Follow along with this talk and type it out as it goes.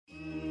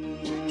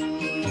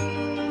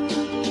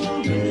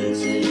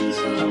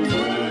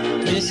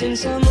missing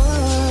someone.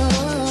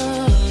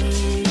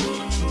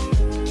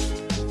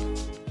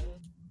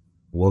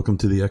 Welcome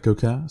to the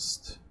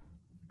EchoCast.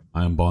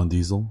 I am Bond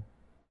Diesel.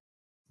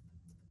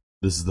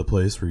 This is the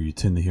place where you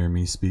tend to hear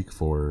me speak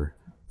for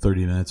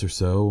 30 minutes or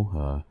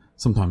so,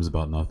 sometimes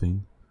about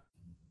nothing.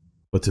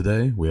 But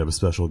today, we have a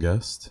special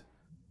guest.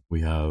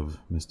 We have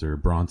Mr.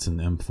 Bronson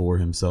M4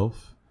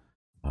 himself.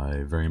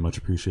 I very much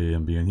appreciate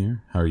him being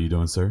here. How are you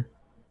doing, sir?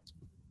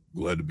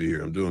 Glad to be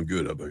here. I'm doing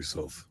good. How about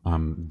yourself?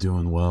 I'm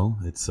doing well.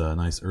 It's a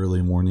nice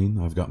early morning.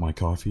 I've got my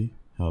coffee.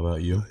 How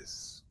about you?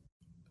 Nice.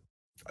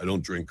 I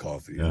don't drink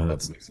coffee. Yeah,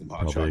 that's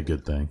probably a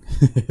good thing.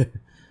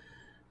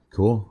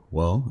 Cool.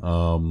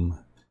 Well,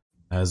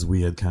 as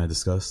we had kind of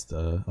discussed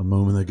a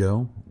moment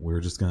ago,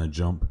 we're just going to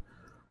jump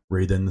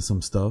right into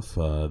some stuff.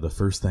 The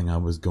first thing I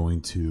was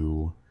going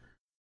to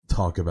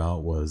talk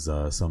about was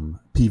some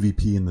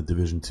PvP in the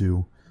Division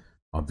 2.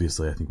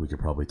 Obviously, I think we could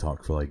probably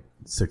talk for like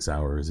 6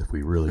 hours if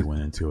we really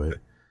went into it.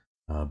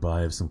 But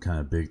I have some kind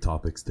of big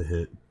topics to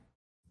hit.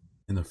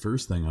 And the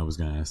first thing I was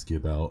going to ask you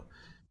about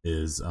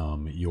is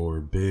your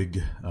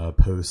big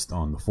post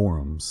on the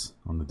forums,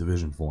 on the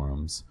Division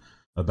forums,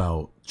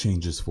 about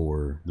changes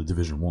for the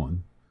Division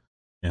 1.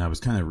 And I was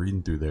kind of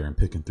reading through there and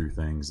picking through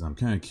things. And I'm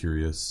kind of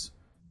curious.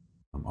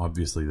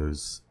 Obviously,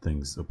 those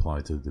things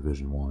apply to the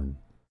Division 1.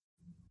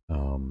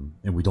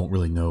 And we don't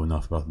really know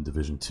enough about the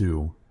Division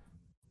 2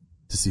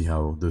 to see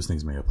how those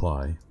things may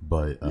apply.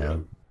 But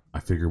I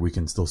figure we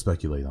can still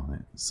speculate on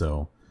it.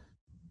 So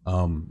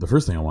the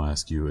first thing I want to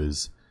ask you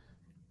is,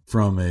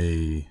 from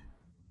a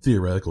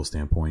theoretical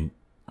standpoint,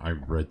 I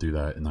read through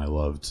that and I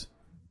loved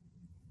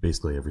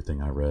basically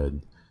everything I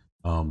read.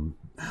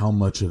 How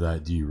much of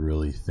that do you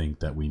really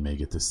think that we may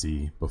get to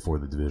see before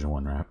the Division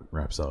 1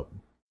 wraps up?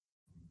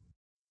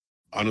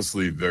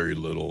 Honestly, very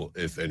little,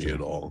 if any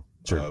at all.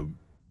 Sure.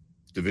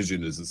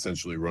 Division is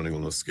essentially running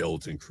on a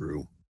skeleton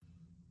crew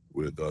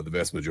with the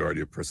vast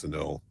majority of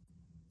personnel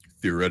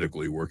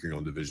theoretically working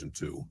on Division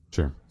 2.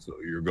 Sure. So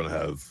you're going to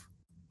have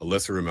a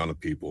lesser amount of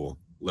people,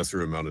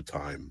 lesser amount of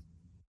time,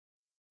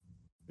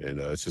 and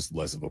it's just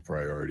less of a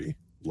priority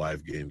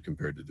live game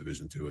compared to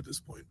Division 2 at this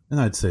point. And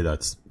I'd say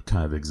that's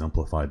kind of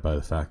exemplified by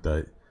the fact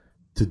that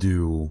to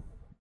do,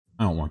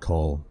 I don't want to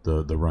call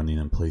the running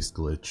in place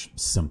glitch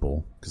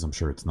simple, because I'm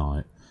sure it's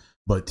not,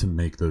 but to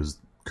make those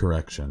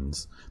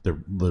corrections,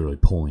 they're literally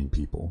pulling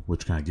people,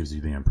 which kind of gives you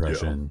the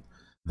impression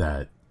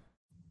that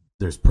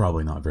there's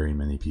probably not very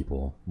many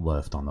people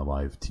left on the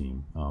live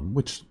team,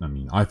 which, I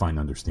mean, I find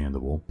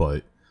understandable,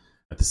 but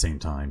at the same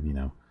time, you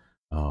know.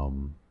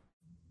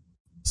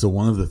 So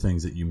one of the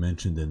things that you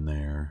mentioned in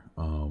there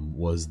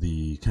was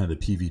the kind of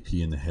the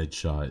PvP and the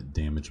headshot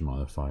damage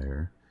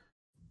modifier.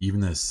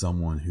 Even as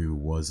someone who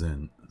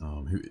wasn't,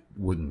 who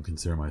wouldn't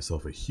consider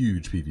myself a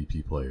huge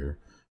PvP player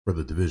for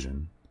the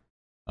Division,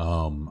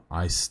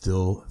 I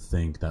still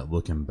think that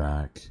looking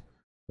back,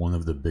 one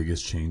of the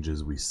biggest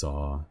changes we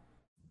saw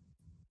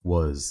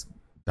was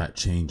that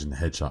change in the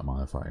headshot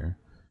modifier.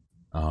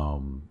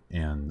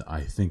 And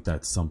I think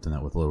that's something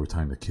that with lower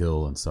time to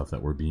kill and stuff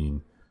that we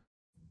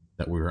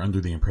were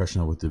under the impression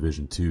of with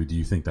Division 2. Do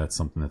you think that's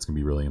something that's going to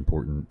be really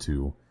important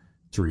to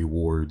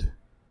reward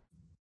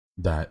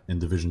that in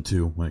Division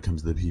 2 when it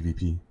comes to the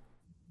PvP?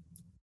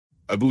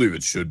 I believe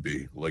it should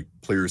be. Like,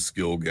 player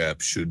skill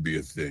gap should be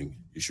a thing.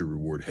 You should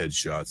reward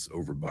headshots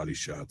over body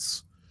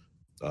shots.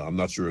 I'm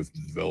not sure if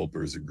the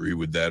developers agree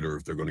with that, or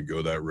if they're going to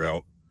go that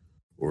route,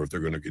 or if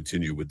they're going to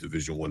continue with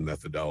Division 1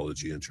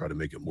 methodology and try to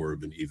make it more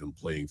of an even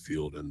playing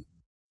field and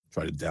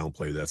try to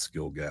downplay that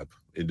skill gap.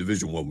 In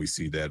Division 1, we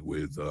see that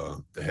with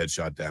the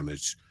headshot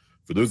damage.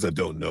 For those that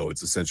don't know,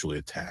 it's essentially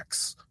a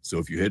tax. So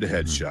if you hit a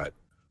headshot,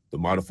 the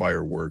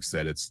modifier works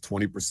that it's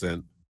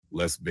 20%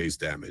 less base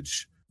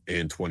damage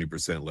and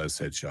 20% less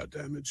headshot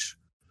damage.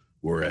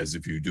 Whereas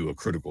if you do a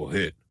critical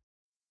hit,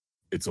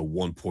 it's a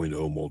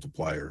 1.0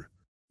 multiplier,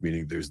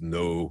 meaning there's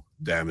no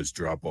damage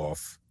drop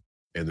off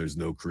and there's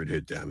no crit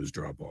hit damage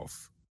drop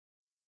off.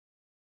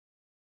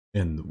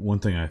 And one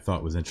thing I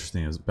thought was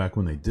interesting is back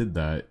when they did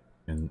that,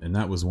 and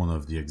that was one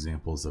of the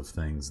examples of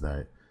things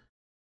that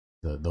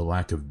the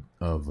lack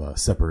of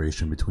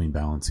separation between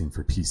balancing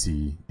for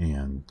PC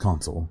and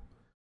console.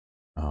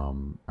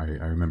 I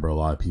remember a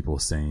lot of people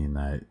saying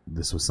that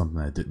this was something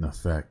that didn't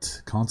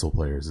affect console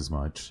players as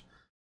much.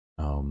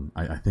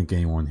 I think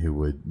anyone who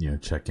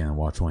would check in and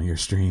watch one of your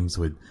streams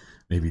would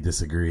maybe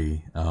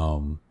disagree.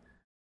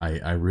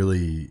 I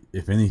really,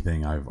 if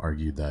anything, I've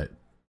argued that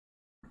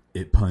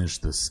it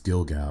punished the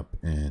skill gap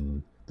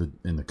in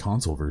the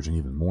console version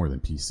even more than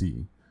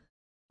PC,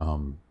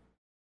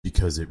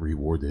 because it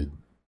rewarded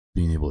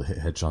being able to hit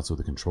headshots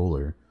with a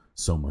controller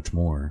so much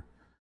more.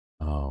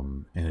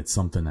 And it's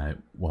something that,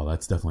 while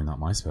that's definitely not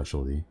my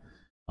specialty,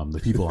 the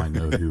people I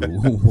know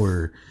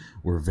who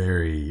were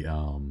very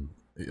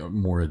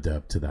more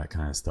adept to that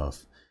kind of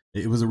stuff,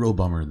 it was a real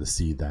bummer to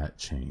see that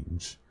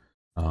change.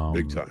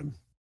 Big time.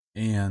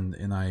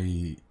 And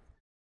I,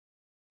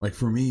 like,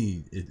 for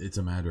me, it's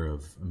a matter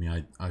of, I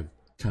mean, I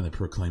kind of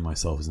proclaim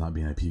myself as not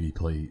being a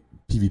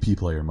PvP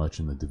player much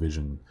in the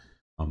Division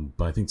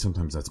But I think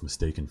sometimes that's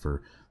mistaken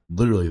for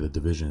literally the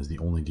Division is the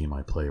only game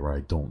I play where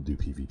I don't do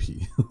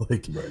PvP.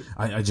 Like Right.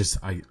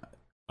 I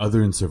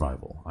other than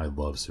survival, I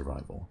love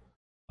survival.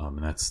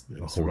 And that's Yeah, a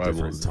whole survival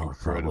different is an talk,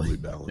 incredibly probably.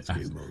 balanced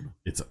game mode.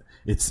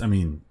 It's. I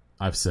mean,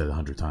 I've said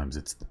 100 times,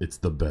 it's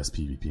the best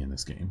PvP in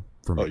this game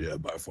for me. Oh yeah,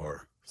 by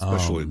far,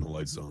 especially in the Um,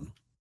 light zone.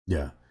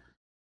 yeah.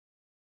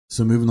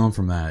 So moving on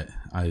from that,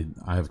 I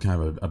have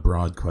kind of a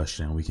broad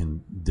question. We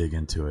can dig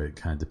into it,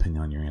 kind of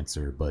depending on your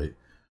answer. But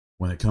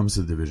when it comes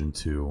to Division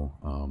Two,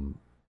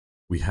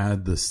 we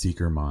had the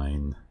Seeker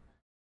Mine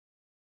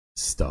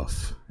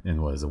stuff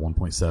in what is it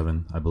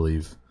 1.7, I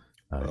believe.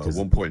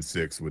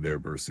 1.6 with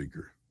Airburst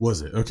Seeker.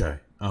 Was it okay?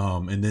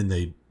 And then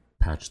they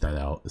patched that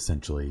out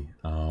essentially.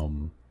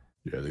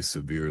 Yeah, they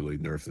severely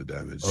nerfed the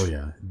damage. Oh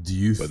yeah. Do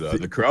you? But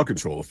the crowd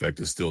control effect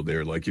is still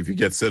there. Like if you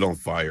get set on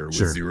fire with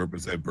Sure.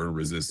 0% burn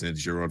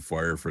resistance, you're on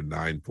fire for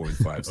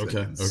 9.5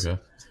 seconds.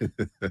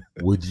 Okay.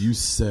 Would you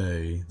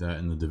say that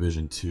in the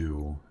Division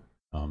Two,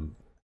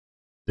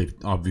 they've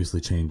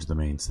obviously changed the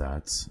main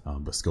stats,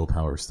 but skill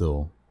power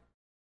still,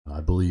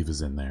 I believe,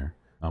 is in there,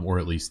 or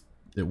at least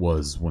it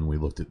was when we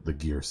looked at the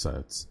gear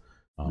sets,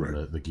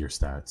 Right. the gear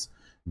stats.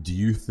 Do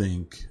you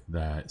think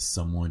that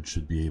someone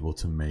should be able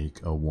to make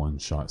a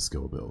one-shot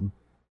skill build?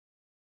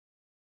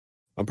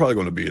 I'm probably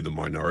going to be in the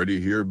minority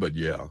here, but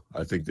yeah,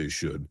 I think they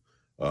should.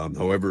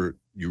 However,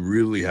 you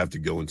really have to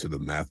go into the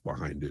math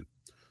behind it.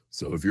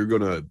 So if you're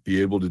going to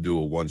be able to do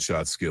a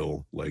one-shot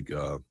skill like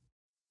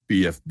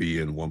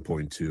BFB in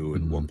 1.2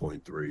 and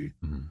 1.3,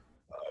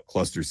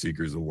 Cluster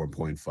Seekers in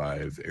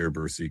 1.5,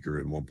 Airburst Seeker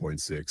in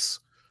 1.6,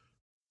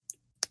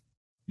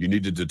 you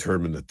need to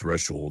determine the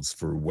thresholds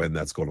for when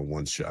that's going to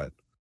one-shot.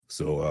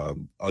 So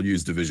I'll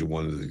use Division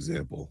 1 as an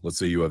example. Let's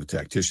say you have a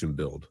Tactician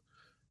build.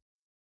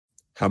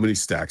 How many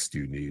stacks do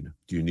you need?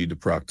 Do you need to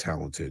proc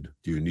Talented?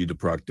 Do you need to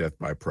proc Death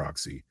by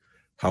Proxy?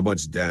 How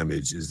much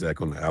damage is that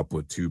going to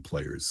output to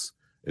players?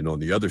 And on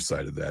the other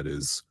side of that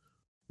is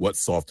what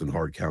soft and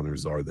hard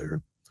counters are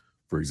there?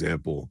 For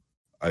example,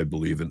 I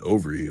believe an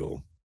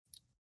Overheal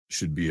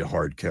should be a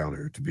hard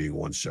counter to being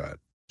one shot.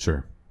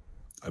 Sure.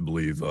 I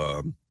believe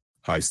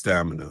high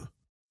stamina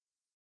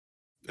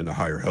and a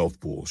higher health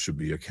pool should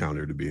be a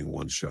counter to being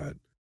one shot.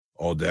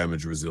 All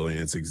damage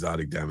resilience,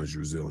 exotic damage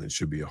resilience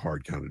should be a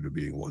hard counter to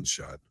being one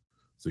shot.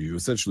 So you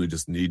essentially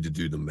just need to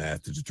do the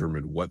math to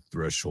determine what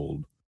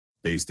threshold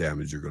base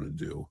damage you're going to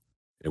do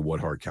and what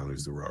hard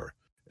counters there are.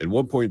 And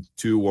 1.2,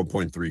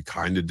 1.3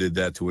 kind of did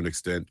that to an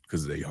extent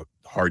because they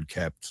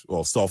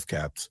soft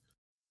capped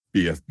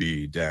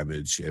BFB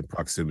damage and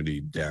proximity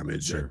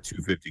damage at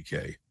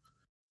 250k.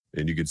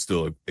 And you could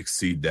still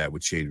exceed that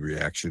with chain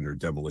reaction or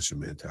demolition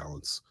man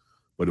talents.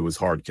 But it was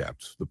hard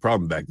capped. The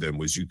problem back then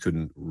was you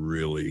couldn't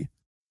really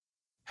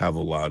have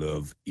a lot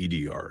of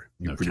EDR.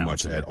 You pretty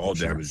much had all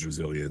damage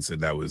resilience,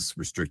 and that was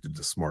restricted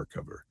to smart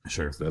cover.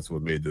 Sure. So that's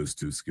what made those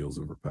two skills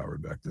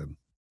overpowered back then.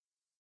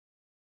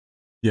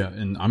 Yeah,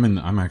 and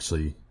I'm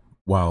actually,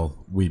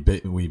 while we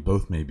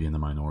both may be in the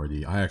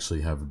minority, I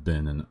actually have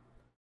been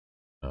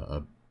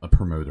a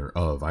promoter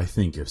of, I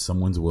think if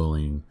someone's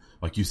willing,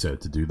 like you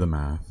said, to do the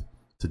math,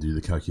 to do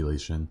the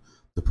calculation,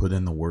 to put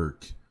in the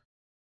work,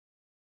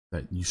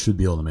 that you should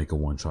be able to make a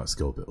one-shot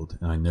skill build.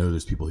 And I know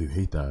there's people who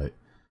hate that,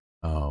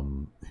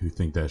 who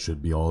think that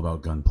should be all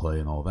about gunplay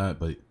and all that.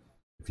 But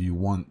if you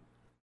want,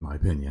 my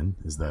opinion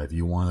is that if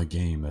you want a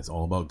game that's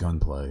all about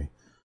gunplay,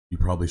 you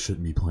probably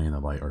shouldn't be playing a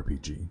light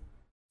RPG.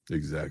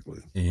 Exactly.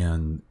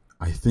 And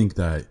I think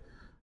that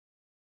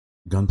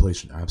gunplay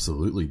should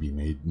absolutely be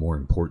made more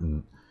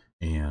important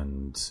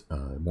and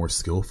more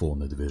skillful in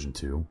the Division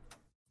 2,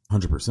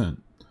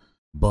 100%.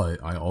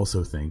 But I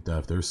also think that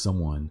if there's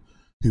someone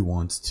who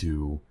wants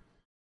to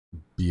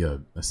be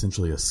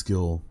essentially a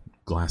skill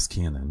glass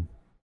cannon,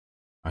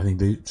 I think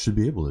they should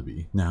be able to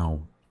be.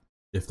 Now,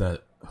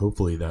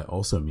 hopefully that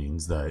also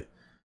means that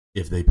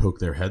if they poke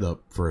their head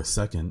up for a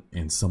second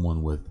and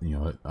someone with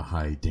a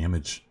high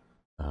damage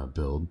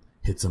build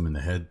hits them in the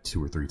head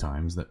 2 or 3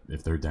 times, that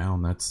if they're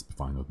down, that's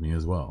fine with me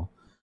as well.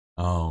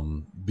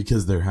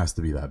 Because there has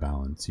to be that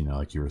balance,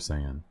 like you were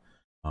saying.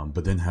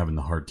 But then having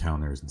the hard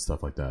counters and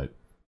stuff like that,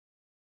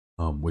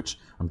 which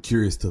I'm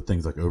curious to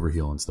things like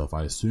Overheal and stuff,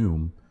 I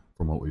assume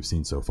from what we've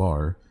seen so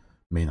far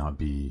may not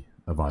be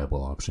a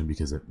viable option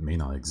because it may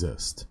not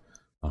exist.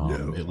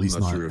 At least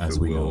not as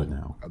we know it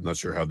now. I'm not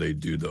sure how they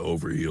do the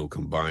Overheal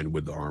combined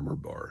with the armor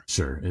bar.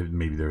 Sure,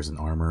 maybe there's an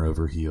armor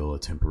Overheal, a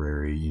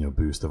temporary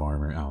boost of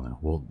armor. I don't know.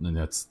 Well, and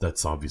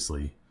that's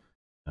obviously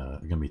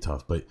gonna be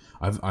tough. But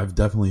I've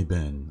definitely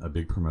been a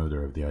big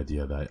promoter of the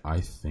idea that I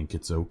think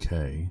it's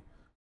okay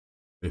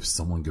if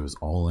someone goes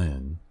all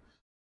in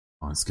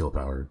on skill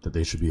power, that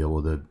they should be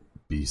able to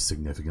be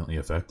significantly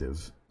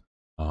effective.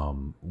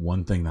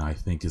 One thing that I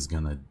think is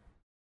gonna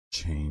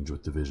change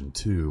with Division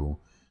 2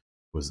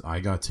 was I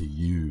got to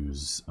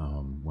use,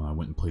 when I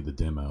went and played the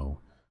demo,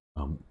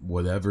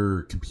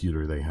 whatever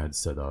computer they had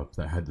set up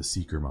that had the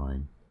Seeker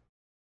Mine.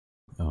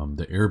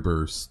 The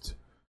Airburst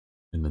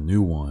in the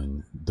new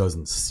one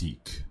doesn't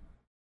seek.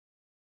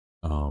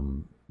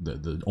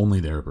 the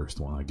only the airburst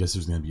one. I guess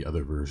there's going to be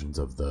other versions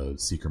of the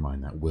seeker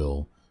mine that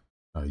will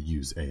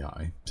use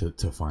AI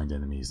to find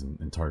enemies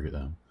and target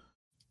them.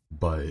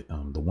 But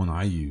the one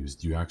I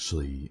used, you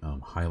actually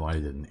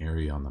highlighted an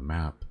area on the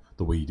map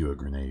the way you do a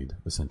grenade,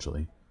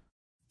 essentially.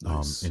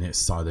 Nice. And it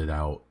sought it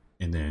out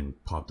and then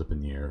popped up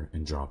in the air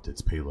and dropped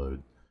its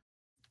payload.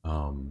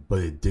 But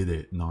it did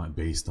it not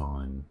based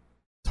on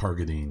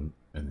targeting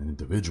an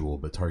individual,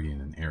 but targeting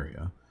an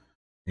area.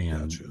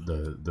 And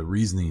Gotcha. the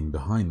reasoning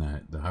behind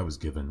that I was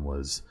given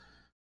was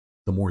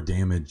the more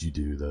damage you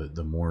do,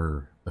 the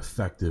more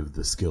effective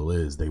the skill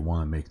is. They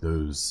want to make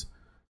those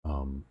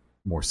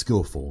more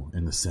skillful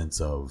in the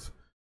sense of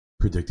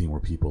predicting where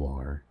people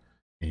are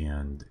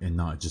and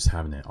not just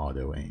having it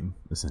auto aim,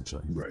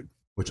 essentially. Right.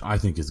 Which I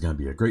think is going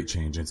to be a great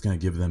change. And it's going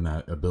to give them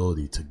that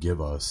ability to give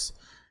us.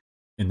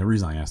 And the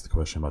reason I asked the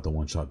question about the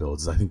one-shot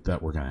builds is I think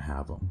that we're going to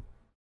have them,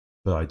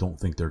 but I don't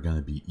think they're going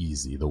to be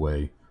easy the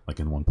way like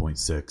in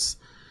 1.6,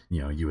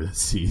 you would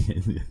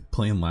see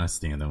playing Last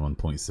Stand in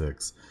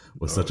 1.6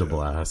 was such a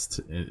blast.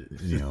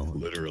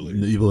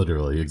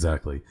 Literally,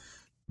 exactly.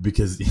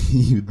 Because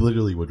you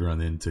literally would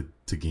run into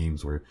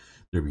games where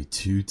there'd be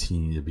 2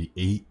 teams, there'd be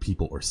 8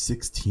 people or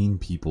 16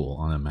 people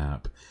on a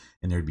map,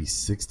 and there'd be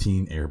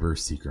 16 airburst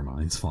seeker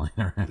mines flying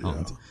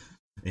around. Yeah.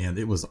 And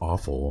it was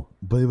awful,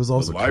 but it was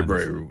also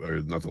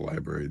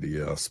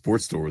the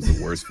sports store was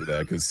the worst for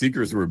that because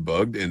seekers were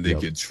bugged and they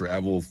could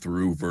travel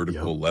through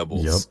vertical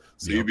levels.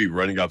 So you'd be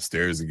running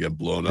upstairs and get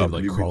blown up.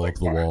 Like crawl up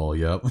the wall.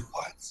 Yep.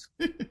 What?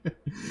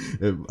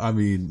 I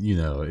mean,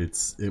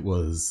 it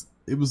was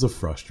a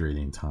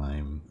frustrating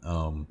time.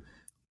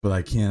 But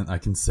I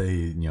can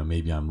say,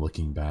 maybe I'm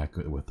looking back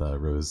with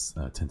rose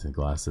tinted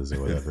glasses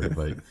or whatever,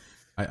 but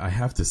I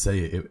have to say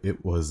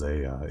it was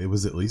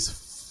at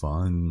least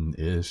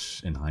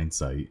fun-ish in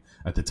hindsight.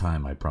 At the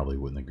time, I probably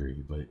wouldn't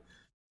agree, but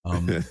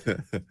and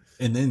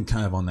then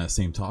kind of on that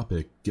same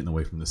topic, getting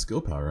away from the skill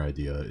power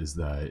idea, is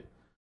that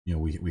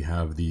we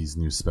have these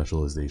new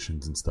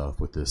specializations and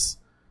stuff with this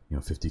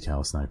 50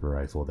 cal sniper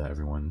rifle that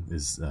everyone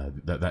is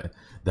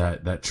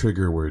that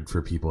trigger word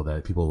for people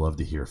that people love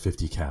to hear,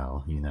 50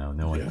 cal.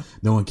 No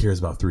one cares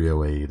about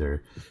 308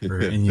 or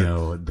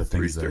the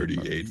things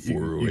 338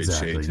 408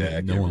 exactly.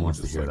 tag. No one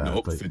wants to hear like, that,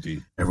 nope, but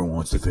 50. Everyone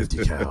wants the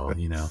 50 cal.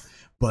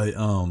 But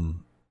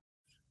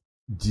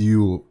do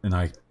you, and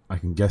I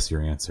can guess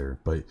your answer,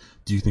 but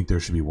do you think there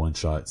should be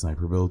one-shot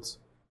sniper builds?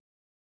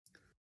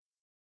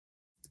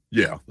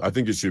 Yeah, I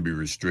think it should be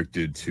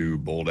restricted to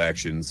bolt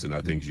actions, and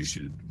I think you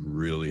should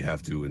really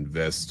have to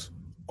invest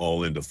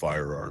all into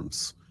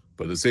firearms.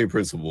 But the same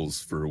principles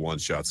for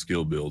one-shot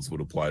skill builds would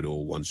apply to a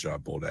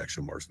one-shot bolt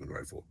action marksman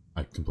rifle.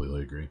 I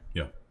completely agree.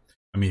 Yeah.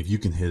 I mean, if you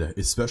can hit it,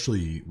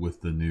 especially with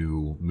the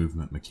new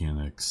movement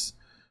mechanics,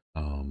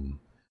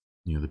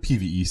 the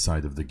PvE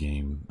side of the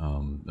game,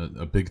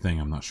 a big thing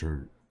I'm not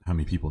sure how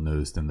many people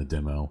noticed in the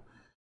demo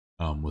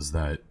was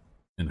that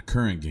in the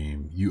current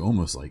game, you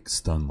almost like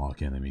stun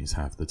lock enemies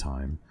half the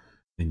time,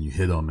 and you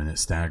hit them and it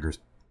staggers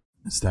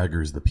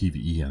the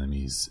PvE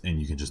enemies, and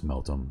you can just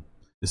melt them,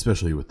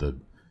 especially with the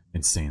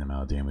insane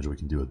amount of damage we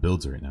can do with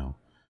builds right now.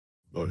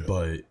 Oh, yeah.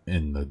 But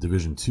in the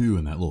Division 2,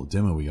 in that little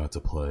demo we got to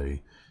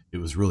play, it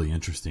was really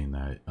interesting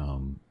that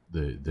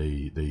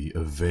they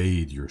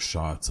evade your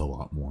shots a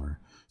lot more.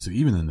 So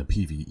even in the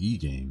PvE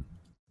game,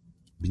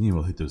 being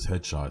able to hit those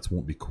headshots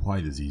won't be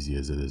quite as easy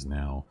as it is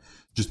now,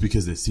 just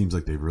because it seems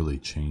like they've really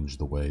changed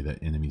the way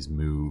that enemies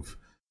move.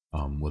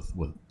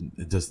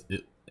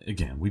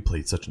 Again, we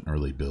played such an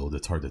early build,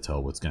 it's hard to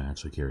tell what's going to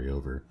actually carry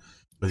over.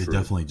 But It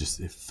definitely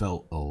it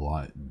felt a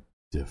lot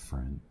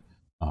different.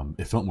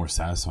 It felt more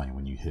satisfying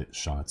when you hit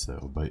shots,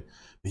 though. But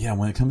yeah,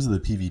 when it comes to the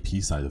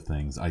PvP side of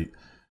things, I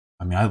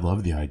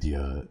love the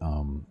idea.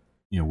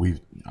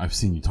 I've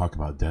seen you talk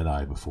about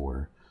Deadeye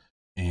before,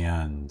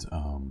 and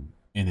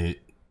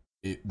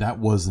that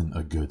wasn't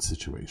a good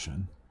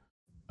situation.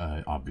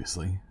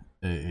 Obviously,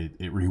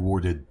 it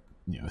rewarded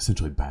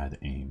essentially bad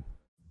aim.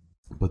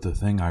 But the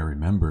thing I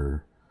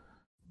remember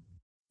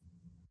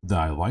that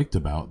I liked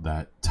about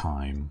that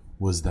time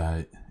was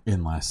that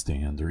in Last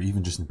Stand, or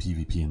even just in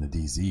PvP in the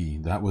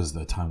DZ, that was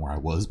the time where I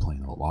was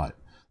playing a lot.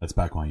 That's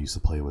back when I used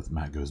to play with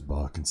Matt Goes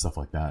Buck and stuff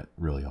like that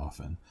really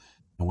often.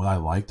 And what I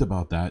liked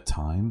about that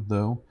time,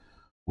 though,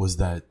 was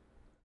that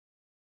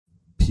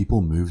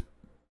people moved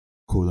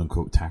quote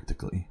unquote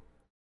tactically.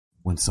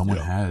 When someone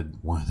had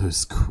one of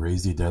those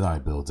crazy Deadeye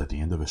builds at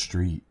the end of a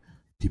street,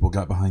 people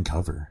got behind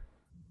cover.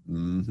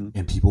 Mm-hmm.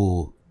 And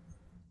people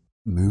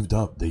moved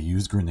up. They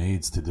used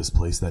grenades to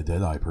displace that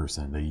Deadeye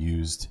person.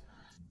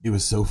 It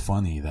was so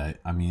funny that,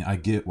 I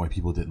get why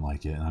people didn't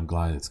like it, and I'm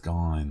glad it's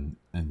gone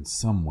in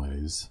some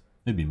ways,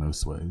 maybe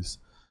most ways.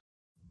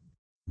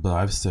 But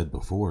I've said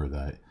before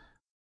that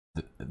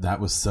that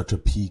was such a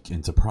peek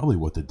into probably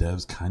what the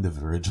devs kind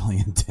of originally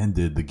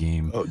intended the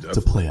game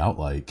to play out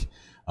like.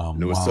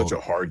 And it was such a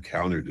hard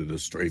counter to the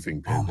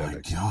strafing pandemic. Oh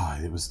my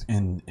god, it was,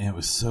 and it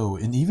was so.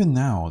 And even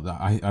now,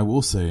 I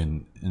will say,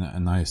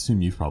 and I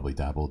assume you've probably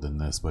dabbled in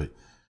this, but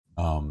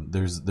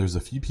there's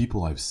a few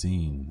people I've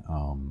seen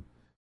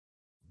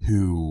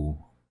who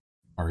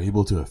are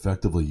able to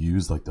effectively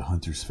use like the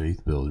Hunter's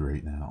Faith build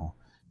right now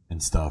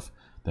and stuff,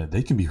 that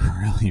they can be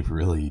really,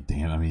 really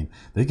damn. I mean,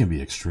 they can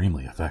be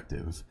extremely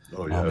effective.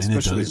 Oh yeah, And it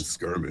especially in does.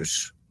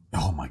 skirmish.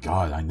 Oh my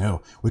god, I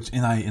know.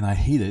 And I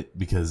hate it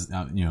because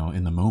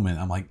in the moment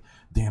I'm like,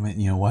 damn it,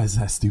 why does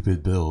that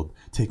stupid build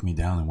take me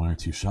down in one or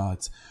two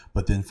shots?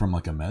 But then from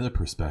like a meta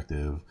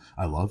perspective,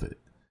 I love it.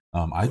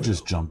 I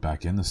just jumped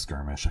back into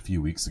skirmish a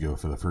few weeks ago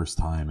for the first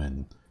time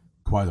in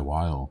quite a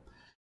while,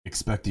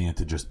 expecting it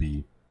to just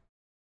be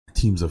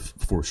teams of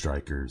four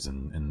strikers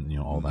and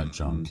all that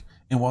junk.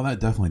 And while that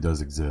definitely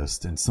does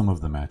exist, and some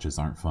of the matches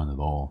aren't fun at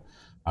all,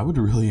 I would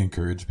really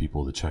encourage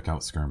people to check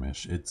out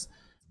skirmish. It's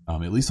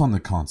at least on the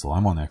console.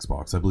 I'm on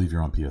Xbox. I believe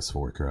you're on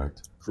PS4,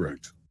 correct?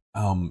 Correct.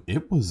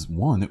 It was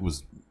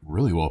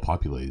really well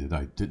populated.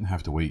 I didn't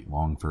have to wait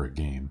long for a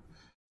game.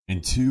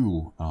 And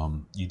two,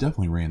 you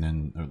definitely ran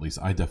in, or at least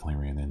I definitely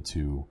ran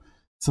into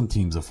some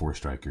teams of four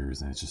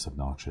strikers, and it's just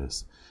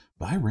obnoxious.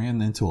 But I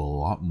ran into a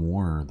lot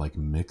more like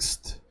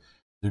mixed.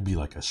 There'd be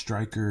like a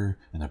striker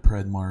and a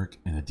Predmark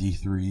and a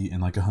D3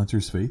 and like a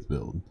Hunter's Faith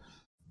build.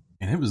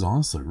 And it was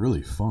honestly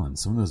really fun.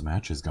 Some of those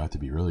matches got to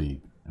be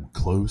really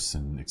close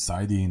and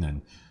exciting,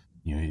 and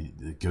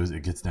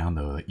it gets down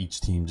to like,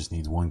 each team just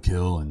needs one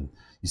kill, and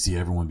you see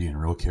everyone being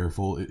real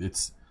careful.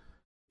 It's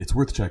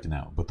worth checking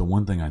out. But the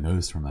one thing I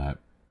noticed from that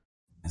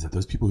is that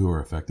those people who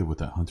are effective with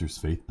that Hunter's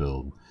Faith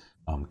build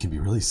can be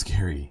really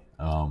scary.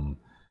 And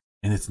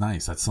it's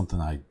nice. That's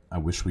something I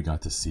wish we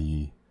got to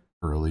see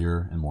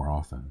earlier and more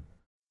often.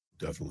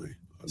 Definitely.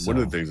 One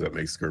of the things that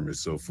makes skirmish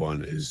so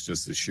fun is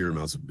just the sheer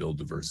amounts of build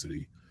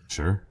diversity.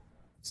 Sure.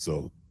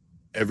 So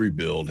every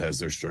build has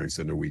their strengths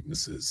and their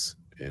weaknesses.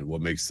 And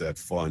what makes that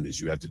fun is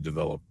you have to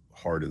develop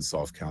hard and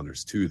soft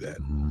counters to that.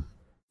 Mm-hmm.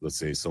 Let's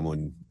say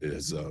someone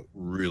is a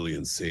really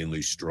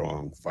insanely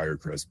strong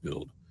Firecrest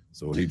build.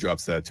 So when he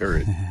drops that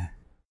turret,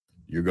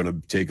 you're going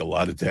to take a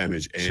lot of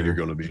damage and you're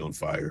going to be on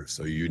fire.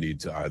 So you need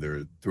to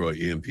either throw an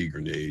EMP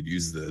grenade,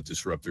 use the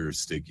disruptor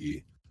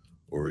sticky,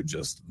 or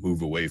just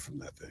move away from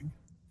that thing.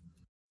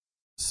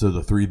 So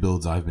the three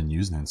builds I've been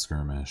using in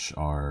skirmish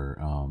are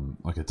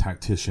like a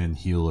tactician,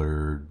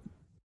 healer,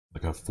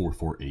 like a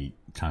 4-4-8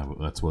 kind of.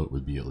 That's what it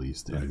would be, at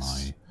least in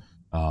my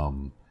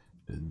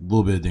a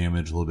little bit of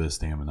damage, a little bit of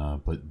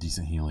stamina, but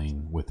decent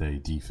healing with a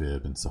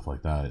defib and stuff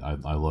like that.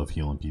 I love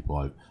healing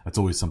people. That's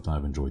always something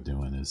I've enjoyed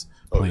doing, is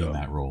playing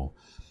that role.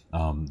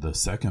 The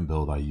second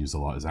build I use a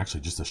lot is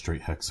actually just a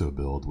straight Hexo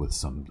build with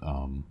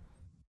some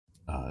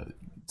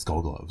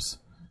Skull Gloves.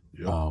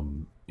 Yep.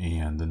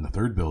 And then the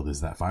third build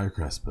is that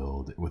Firecrest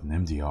build with an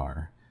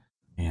MDR,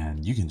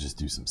 and you can just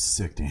do some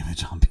sick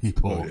damage on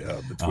people. Oh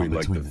yeah, between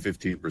like the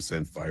 15%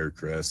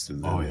 Firecrest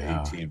and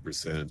then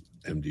 18%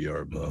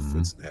 MDR buff.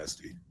 It's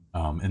nasty.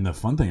 And the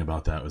fun thing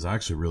about that was I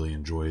actually really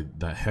enjoyed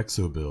that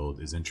Hexo build.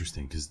 Is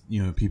interesting because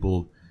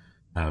people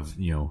have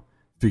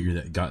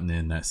gotten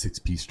in that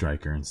 6-piece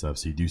striker and stuff,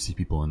 so you do see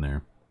people in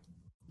there.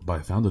 But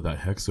I found that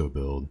Hexo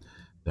build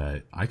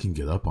that I can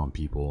get up on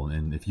people,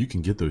 and if you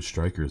can get those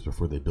strikers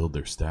before they build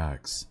their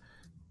stacks,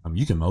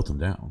 you can melt them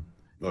down.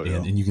 Oh, yeah.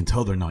 And you can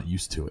tell they're not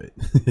used to it.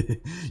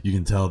 You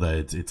can tell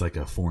that it's like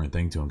a foreign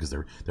thing to them, because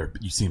they're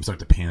you see them start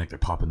to panic. They're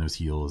popping those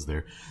heals.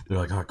 They're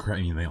like, oh crap,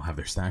 they don't have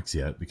their stacks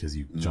yet because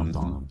you jumped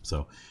on them.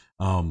 So,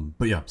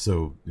 but yeah.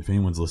 So if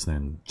anyone's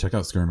listening, check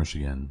out skirmish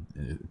again.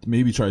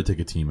 Maybe try to take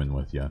a team in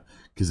with you,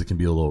 because it can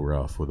be a little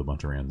rough with a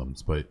bunch of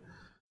randoms. But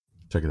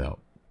check it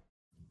out.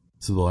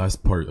 So the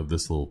last part of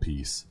this little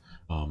piece.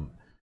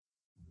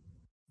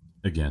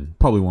 Again,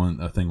 probably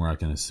a thing where I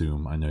can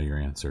assume I know your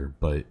answer,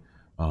 but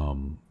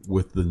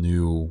with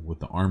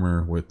the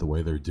armor, with the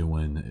way they're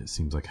doing, it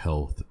seems like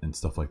health and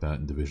stuff like that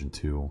in Division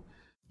 2.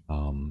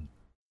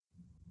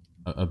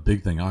 A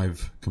big thing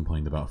I've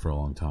complained about for a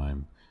long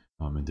time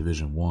in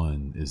Division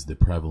 1 is the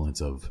prevalence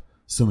of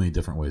so many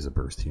different ways of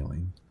burst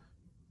healing.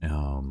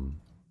 And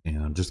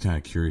I'm just kind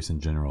of curious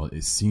in general.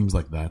 It seems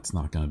like that's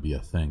not going to be a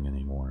thing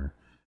anymore.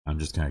 I'm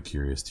just kind of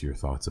curious to your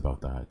thoughts about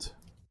that.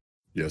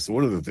 Yeah, so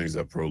one of the things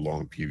that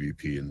prolong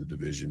PvP in the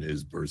division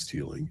is burst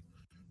healing.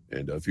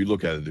 And if you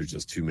look at it, there's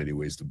just too many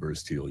ways to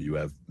burst heal. You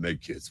have med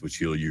kits, which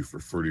heal you for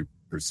 40%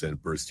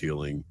 burst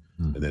healing,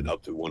 and then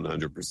up to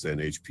 100%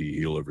 HP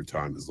heal over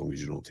time as long as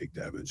you don't take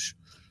damage.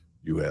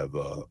 You have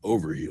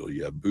overheal,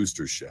 you have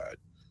booster shot,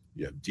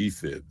 you have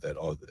defib that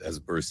has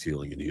burst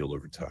healing and heal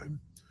over time.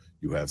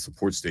 You have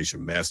support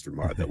station master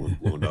mod that when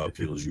blown up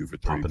heals you for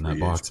 33 Popping that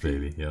box, HP.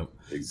 baby. Yep.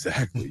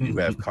 Exactly. You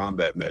have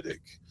combat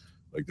medic.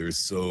 Like, there's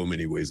so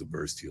many ways of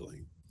burst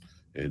healing,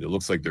 and it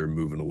looks like they're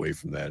moving away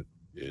from that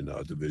in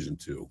Division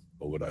 2.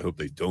 But what I hope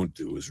they don't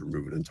do is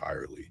remove it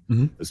entirely,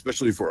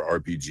 especially for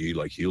RPG.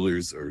 Like,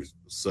 healers are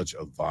such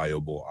a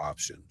viable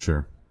option.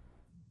 Sure.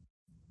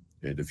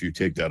 And if you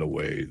take that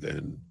away,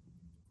 then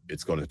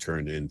it's going to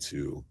turn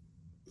into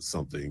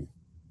something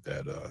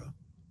that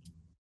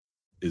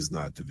is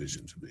not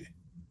Division to me.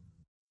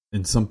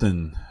 And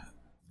something,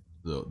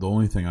 the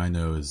only thing I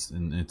know is,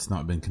 and it's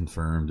not been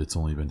confirmed, it's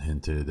only been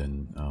hinted,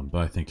 and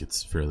but I think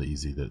it's fairly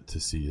easy to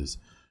see, is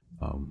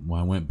when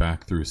I went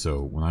back through.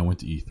 So when I went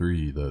to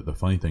E3, the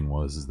funny thing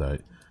was is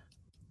that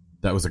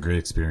that was a great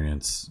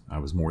experience. I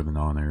was more than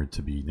honored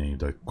to be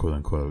named a quote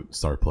unquote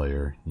star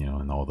player,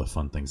 and all the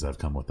fun things that have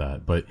come with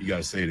that. But you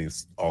gotta say it in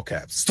all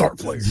caps, star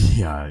player.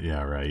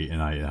 Yeah, right.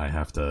 And I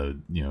have to,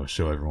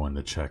 show everyone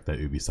the check that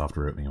Ubisoft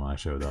wrote me when I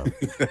showed up.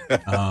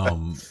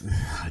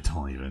 I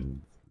don't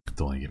even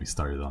get me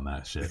started on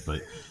that shit.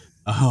 But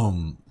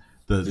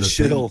the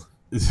shill.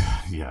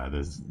 Yeah,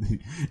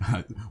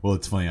 well,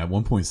 it's funny. At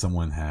one point,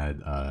 someone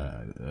had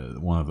a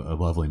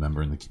lovely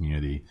member in the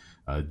community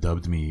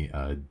dubbed me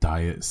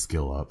Diet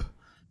Skill Up.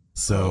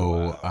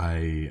 So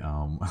I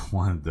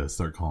wanted to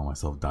start calling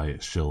myself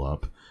Diet Shill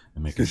Up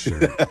and make a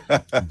shirt.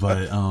 But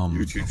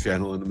YouTube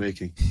channel in the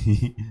making.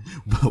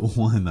 But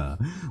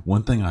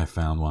one thing I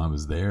found while I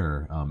was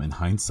there, in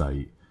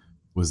hindsight,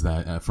 was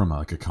that from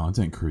a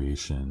content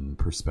creation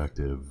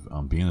perspective,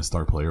 being a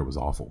star player was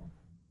awful.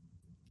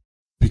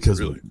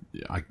 Because really?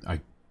 I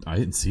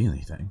didn't see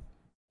anything.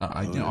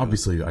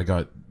 Obviously I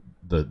got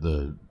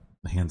the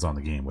hands on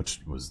the game, which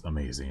was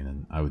amazing,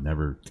 and I would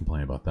never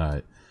complain about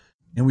that.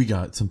 And we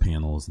got some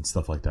panels and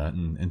stuff like that,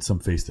 and some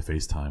face to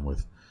face time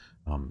with,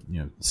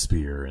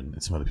 Spear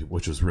and some other people,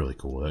 which was really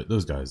cool.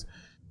 Those guys,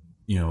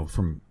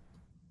 from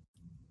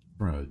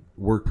a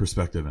work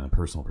perspective and a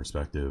personal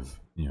perspective,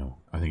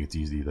 I think it's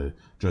easy to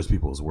judge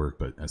people's work,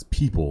 but as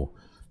people,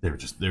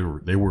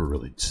 they were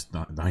really just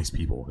nice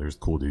people. There's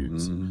cool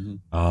dudes.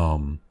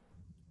 Mm-hmm.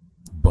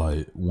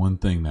 But one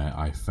thing that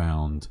I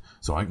found,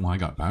 when I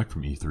got back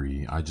from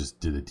E3, I just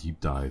did a deep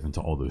dive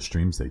into all those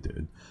streams they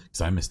did,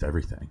 because I missed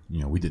everything.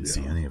 We didn't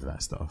see any of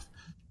that stuff.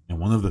 And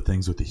one of the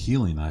things with the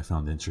healing I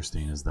found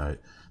interesting is that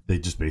they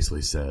just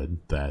basically said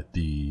that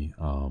the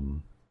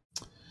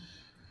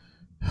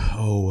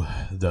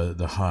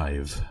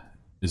hive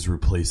is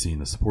replacing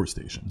the support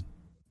station,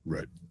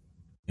 right?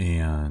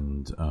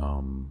 And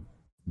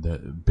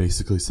that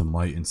basically some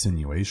light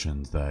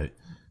insinuations that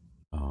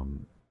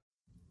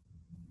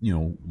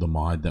the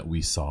mod that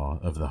we saw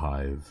of the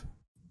hive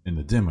in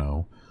the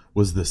demo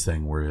was this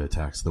thing where it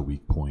attacks the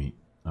weak point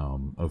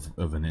of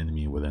an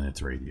enemy within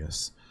its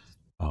radius.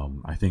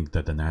 I think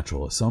that the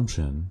natural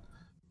assumption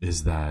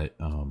is that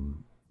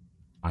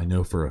I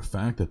know for a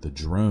fact that the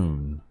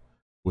drone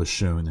was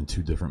shown in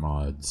 2 different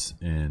mods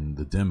in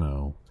the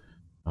demo,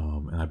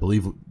 and I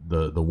believe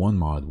the one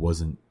mod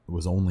was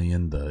only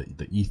in the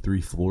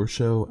E3 floor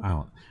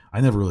show.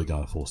 I never really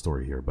got a full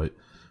story here, but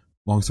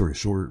long story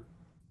short,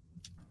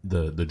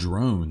 the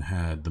drone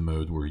had the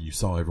mode where you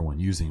saw everyone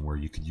using, where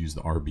you could use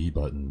the RB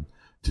button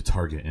to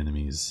target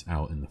enemies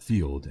out in the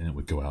field, and it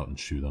would go out and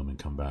shoot them and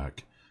come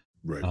back.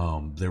 Right.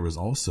 There was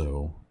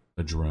also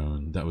a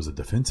drone that was a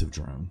defensive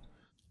drone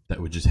that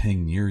would just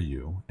hang near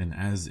you, and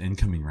as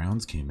incoming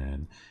rounds came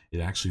in, it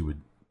actually would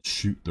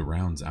shoot the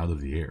rounds out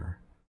of the air.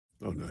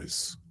 Oh,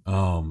 nice.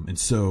 And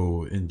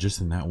so, in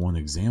that one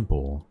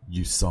example,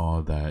 you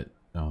saw that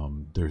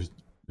there's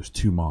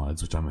 2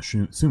 mods, which I'm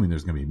assuming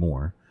there's going to be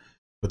more,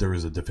 but there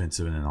is a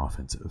defensive and an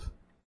offensive.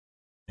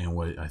 And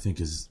what I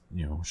think is,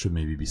 should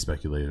maybe be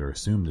speculated or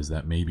assumed is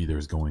that maybe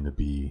there's going to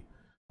be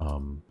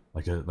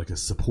like a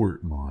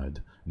support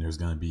mod, and there's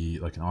going to be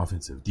like an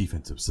offensive,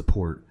 defensive,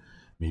 support,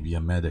 maybe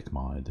a medic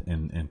mod,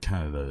 and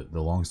kind of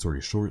the long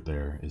story short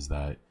there is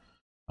that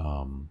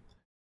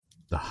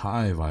the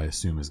hive, I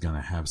assume, is going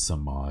to have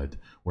some mod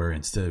where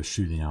instead of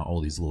shooting out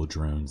all these little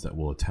drones that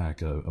will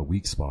attack a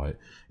weak spot,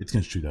 it's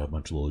going to shoot out a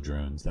bunch of little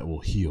drones that will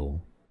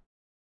heal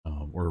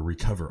or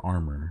recover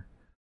armor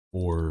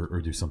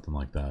or do something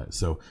like that.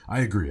 So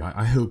I agree.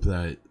 I hope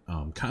that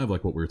kind of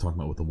like what we were talking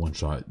about with the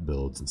one-shot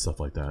builds and stuff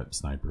like that,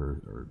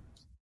 sniper or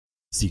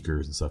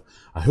seekers and stuff,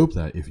 I hope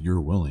that if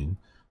you're willing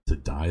to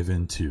dive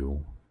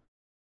into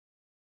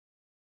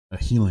a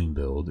healing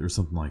build or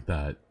something like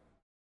that,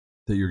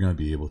 that you're going to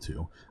be able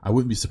to. I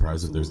wouldn't be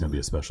surprised if there's going to be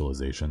a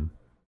specialization.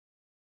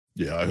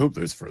 Yeah, I hope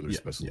there's further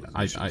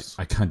specializations.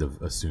 I kind of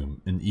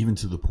assume, and even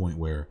to the point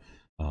where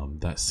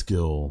that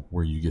skill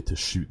where you get to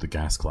shoot the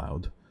gas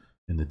cloud.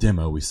 In the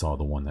demo, we saw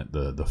the one that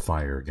the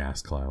fire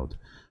gas cloud,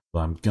 but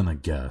I'm gonna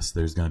guess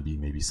there's gonna be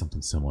maybe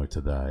something similar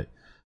to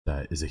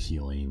that is a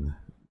healing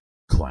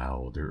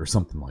cloud or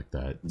something like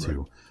that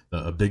too.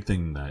 Right. A big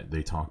thing that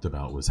they talked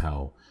about was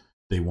how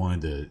they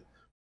wanted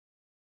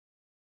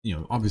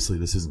to, obviously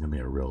this isn't gonna be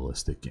a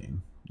realistic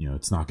game.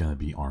 It's not gonna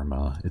be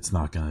Arma. It's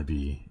not gonna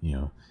be,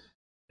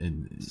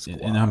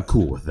 and I'm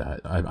cool with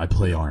that. I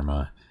play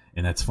Arma,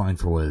 and that's fine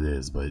for what it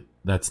is, but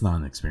that's not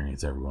an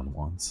experience everyone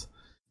wants.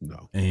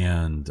 No.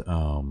 And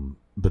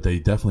but they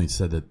definitely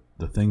said that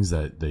the things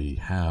that they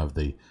have,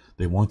 they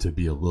want to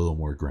be a little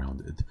more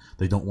grounded.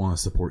 They don't want a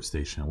support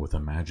station with a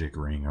magic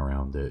ring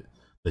around it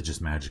that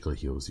just magically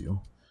heals you.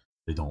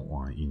 They don't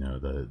want,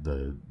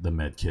 the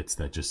med kits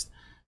that just,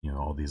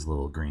 all these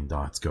little green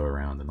dots go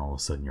around and all of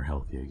a sudden you're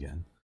healthy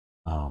again.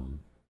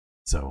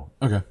 So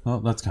okay, well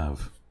that's cool.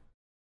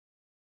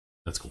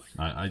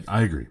 I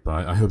agree,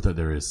 but I hope that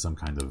there is some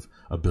kind of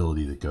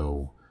ability to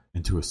go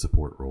into a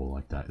support role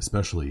like that,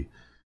 especially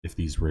if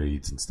these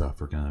raids and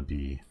stuff are going to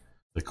be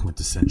the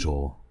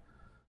quintessential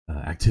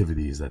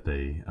activities that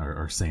they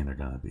are saying they're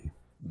going to be.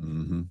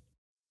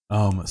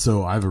 Mm-hmm.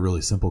 So I have a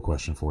really simple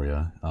question for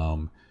you.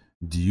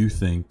 Do you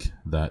think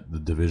that the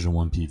Division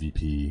 1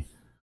 PvP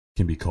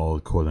can be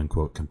called quote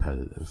unquote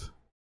competitive?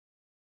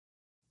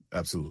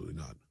 Absolutely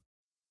not.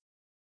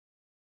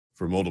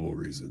 For multiple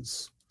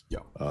reasons. Yeah.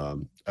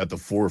 At the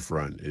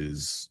forefront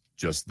is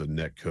just the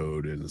net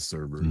code and the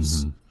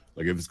servers.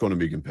 Like if it's going to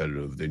be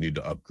competitive, they need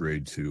to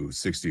upgrade to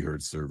 60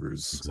 hertz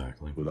servers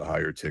Exactly. with a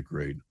higher tick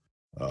rate,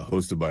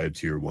 hosted by a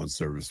tier 1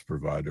 service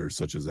provider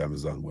such as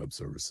Amazon Web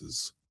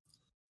Services.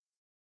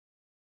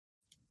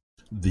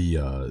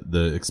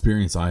 The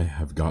experience I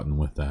have gotten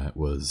with that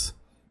was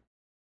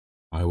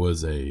I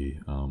was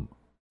I'm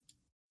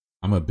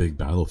a big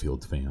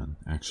Battlefield fan,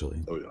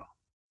 actually. Oh yeah.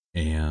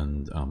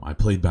 And I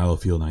played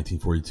Battlefield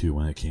 1942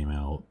 when it came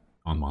out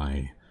on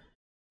my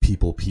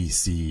People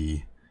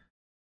PC,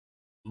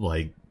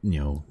 like,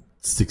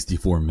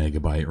 64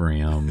 megabyte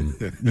RAM.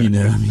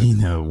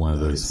 One of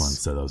those fun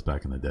setups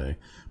back in the day.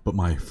 But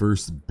my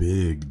first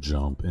big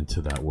jump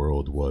into that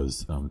world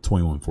was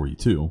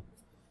 2142,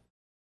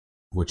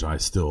 which I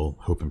still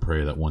hope and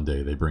pray that one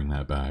day they bring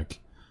that back,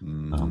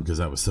 because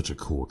that was such a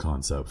cool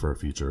concept for a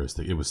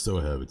futuristic. It was so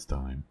ahead of its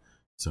time in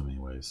so many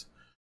ways.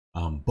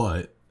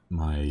 But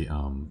my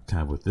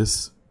kind of with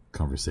this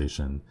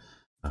conversation,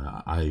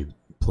 I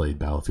played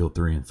Battlefield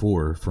 3 and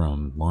 4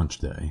 from launch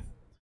day,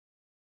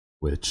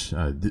 which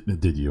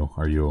did you?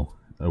 Are you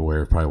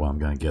aware of probably what I'm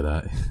going to get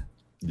at?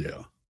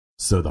 Yeah.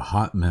 So the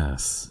hot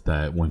mess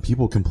that when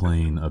people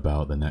complain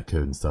about the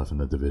netcode and stuff in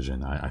the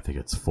Division, I think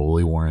it's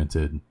fully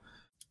warranted.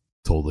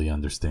 Totally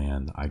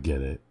understand. I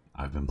get it.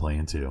 I've been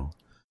playing too.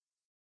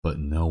 But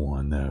no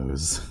one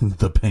knows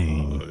the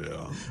pain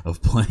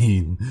of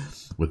playing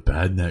with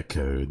bad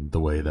netcode the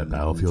way that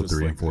Battlefield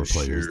 3 and 4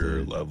 players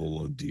did.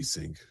 Level of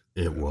desync.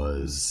 It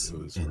was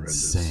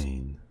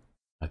insane.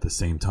 At the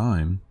same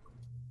time,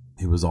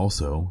 it was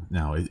also,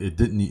 now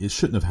it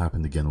shouldn't have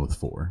happened again with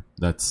 4.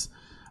 That's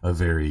a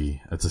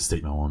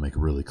statement I want to make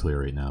really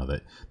clear right now,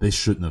 that they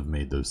shouldn't have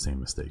made those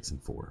same mistakes in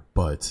 4,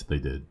 but they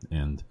did.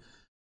 And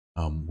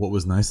what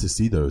was nice to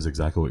see, though, is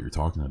exactly what you're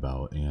talking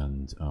about.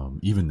 And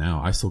even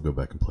now, I still go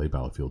back and play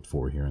Battlefield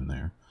 4 here and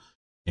there.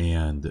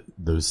 And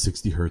those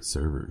 60 hertz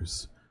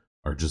servers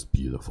are just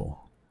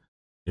beautiful.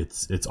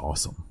 It's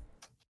awesome.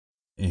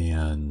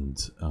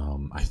 And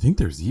I think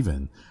there's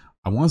even,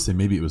 I want to say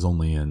maybe it was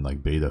only in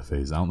like beta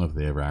phase. I don't know if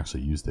they ever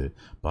actually used it,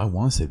 but I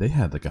want to say they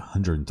had like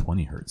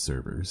 120 hertz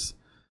servers.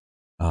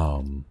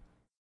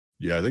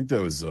 Yeah, I think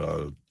that was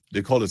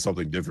they called it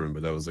something different,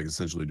 but that was like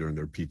essentially during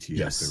their PTS.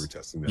 Yes. They were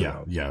testing that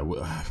out. Yeah.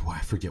 I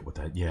forget what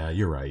that. Yeah,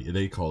 you're right.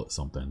 They call it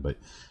something, but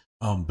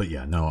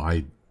yeah,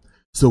 no.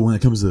 So when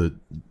it comes to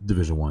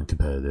Division 1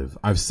 competitive,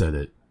 I've said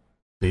it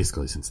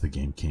basically since the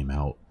game came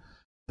out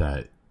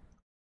that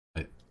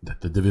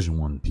the Division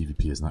 1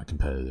 PvP is not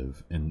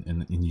competitive,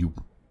 and you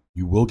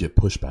will get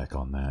pushback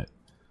on that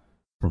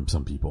from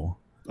some people.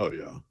 Oh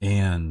yeah.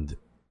 And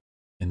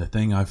the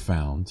thing I've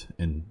found,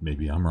 and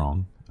maybe I'm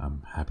wrong,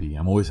 I'm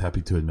always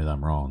happy to admit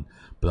I'm wrong,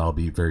 but I'll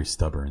be very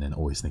stubborn and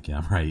always thinking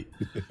I'm right.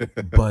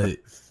 But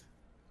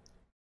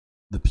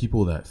the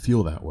people that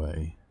feel that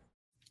way,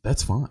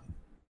 that's fine.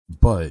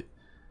 But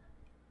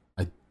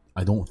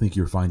I don't think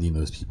you're finding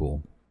those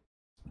people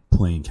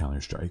playing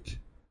Counter-Strike.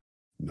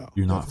 No.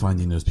 You're not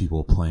finding those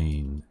people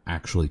playing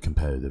actually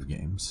competitive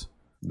games.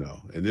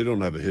 No, and they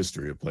don't have a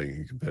history of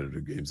playing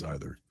competitive games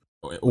either.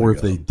 Or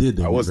if they did,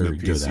 they were very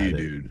good at it.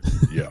 Dude.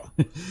 Yeah.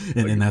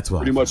 and that's what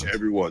pretty much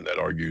everyone that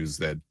argues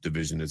that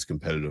Division is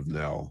competitive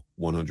now,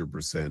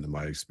 100% in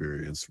my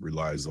experience,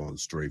 relies on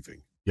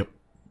strafing. Yep.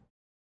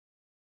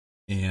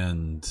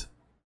 And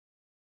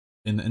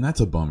that's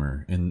a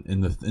bummer. And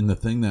the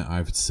thing that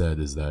I've said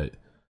is that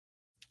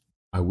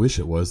I wish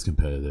it was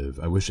competitive.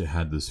 I wish it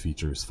had those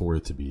features for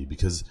it to be,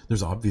 because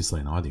there's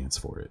obviously an audience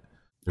for it.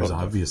 There's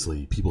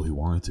obviously people who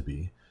want it to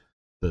be.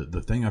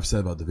 The thing I've said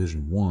about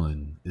Division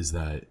 1 is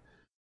that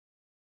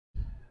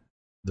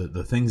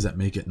the things that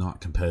make it not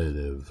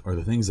competitive are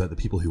the things that the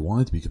people who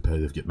want it to be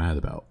competitive get mad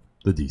about.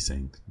 The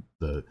desync,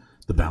 the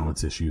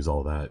balance issues,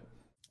 all that.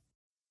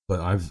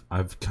 But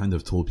I've kind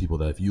of told people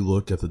that if you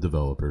look at the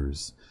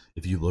developers,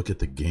 if you look at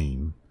the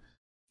game,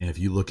 and if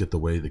you look at the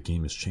way the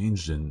game has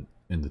changed in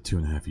the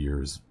 2.5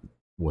 years,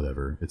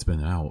 whatever it's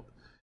been out,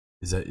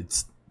 is that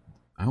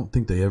I don't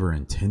think they ever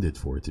intended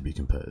for it to be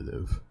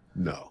competitive.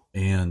 No.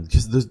 And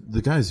because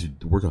the guys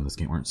who work on this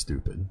game aren't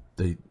stupid.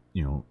 They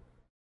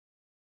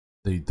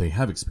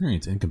have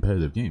experience in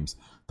competitive games.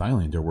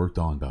 Thailander worked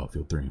on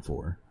Battlefield 3 and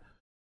 4.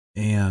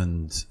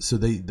 And so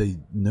they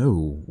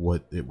know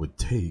what it would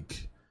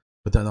take,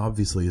 but that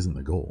obviously isn't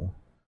the goal.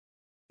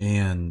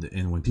 And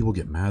when people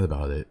get mad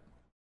about it,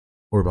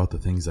 or about the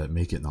things that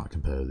make it not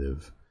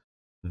competitive,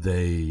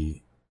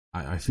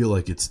 I feel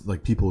like it's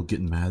like people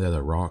getting mad at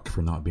a rock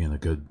for not being a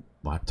good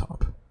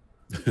laptop.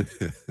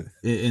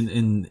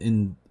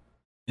 and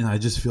I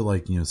just feel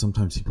like,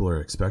 sometimes people are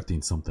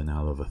expecting something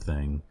out of a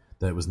thing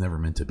that was never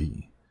meant to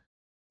be.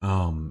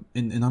 And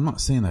I'm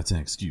not saying that's an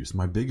excuse.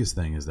 My biggest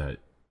thing is that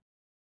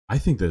I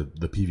think that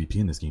the PvP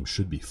in this game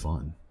should be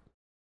fun.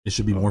 It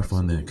should be more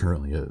fun than it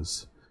currently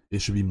is.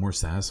 It should be more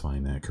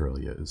satisfying than it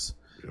currently is.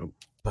 Yep.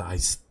 But I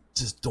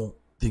just don't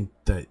think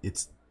that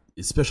it's,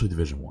 especially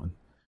Division One.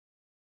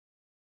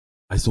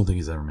 I just don't think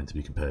it's ever meant to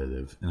be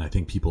competitive, and I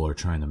think people are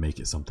trying to make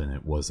it something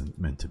it wasn't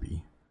meant to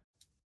be.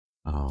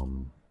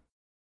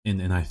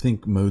 And I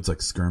think modes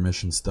like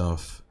skirmish and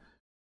stuff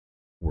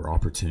were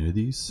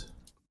opportunities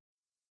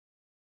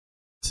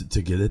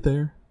to get it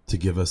there, to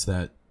give us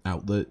that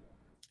outlet.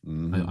 I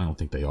don't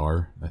think they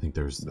are. I think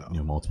there's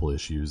multiple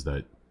issues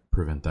that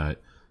prevent that.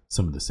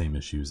 Some of the same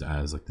issues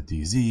as like the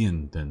DZ,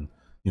 and then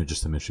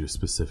just some issues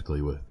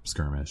specifically with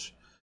skirmish.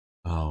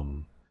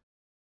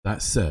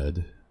 That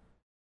said,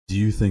 do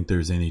you think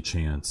there's any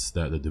chance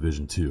that the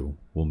Division 2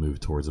 will move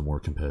towards a more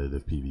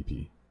competitive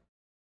PvP?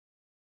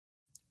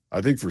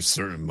 I think for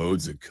certain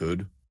modes it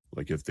could,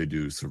 like if they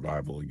do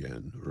survival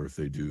again, or if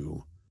they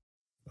do,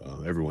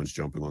 everyone's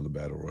jumping on the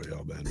battle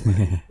royale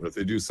bandwagon. But if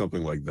they do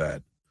something like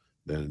that,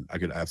 then I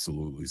could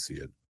absolutely see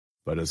it.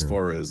 But as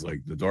far as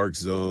like the Dark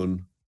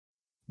Zone,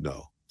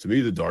 no. To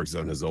me, the Dark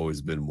Zone has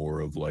always been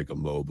more of like a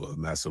MOBA, a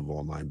massive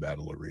online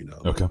battle arena,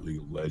 like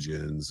League of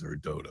Legends or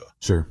Dota.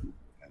 Sure.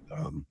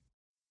 And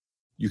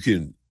you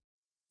can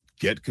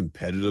get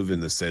competitive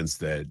in the sense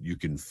that you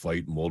can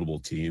fight multiple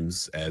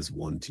teams as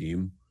one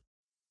team,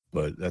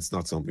 but that's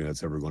not something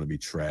that's ever going to be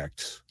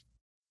tracked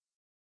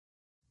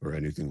or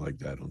anything like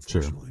that,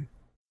 unfortunately.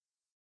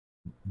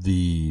 Sure.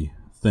 The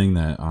thing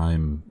that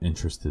I'm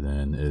interested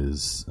in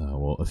is,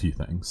 a few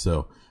things.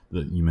 So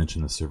you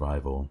mentioned the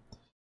survival.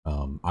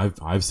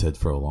 I've said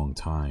for a long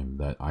time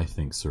that I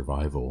think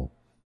survival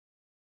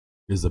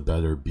is a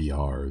better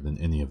BR than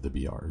any of the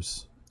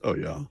BRs. Oh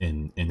yeah.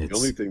 And the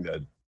only thing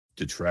that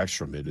detracts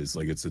from it is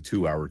like it's a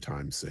 2-hour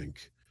time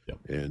sink. Yep.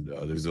 And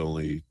there's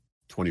only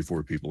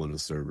 24 people in a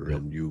server,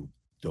 and you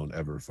don't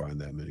ever find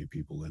that many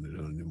people in it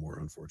anymore,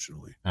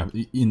 unfortunately. And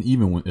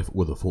even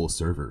with a full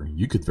server,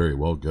 you could very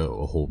well go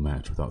a whole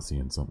match without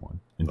seeing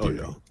someone.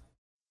 Yeah.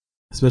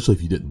 Especially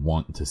if you didn't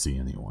want to see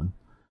anyone.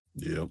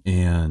 Yep.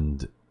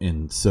 And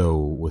so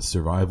with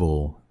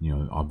survival,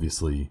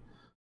 obviously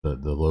the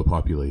low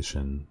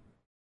population,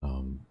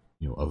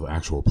 of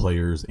actual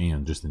players,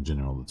 and just in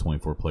general the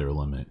 24 player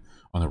limit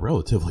on a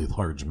relatively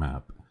large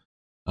map.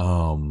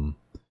 The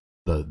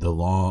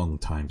long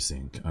time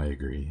sink, I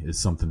agree, is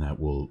something that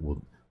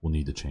will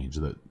need to change.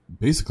 That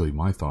basically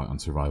my thought on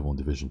survival in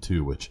Division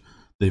 2, which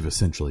they've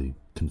essentially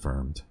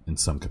confirmed in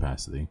some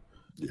capacity.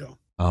 Yeah.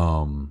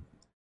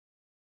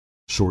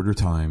 Shorter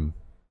time,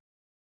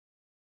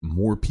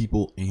 more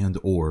people, and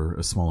or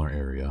a smaller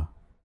area.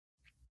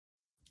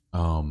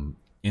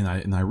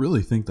 And I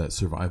really think that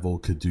survival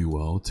could do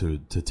well to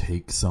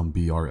take some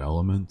BR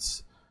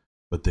elements,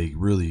 but they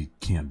really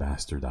can't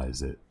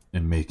bastardize it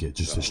and make it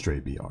just a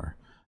straight BR.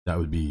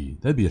 That'd be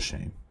a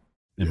shame,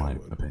 in my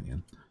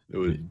opinion. It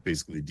would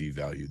basically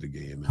devalue the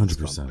game.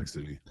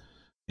 100%.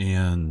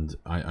 And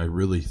I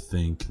really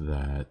think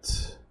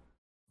that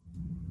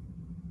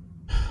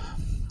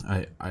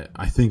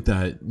I think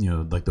that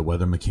like the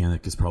weather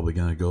mechanic is probably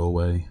going to go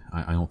away.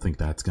 I don't think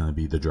that's going to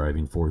be the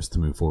driving force to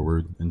move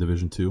forward in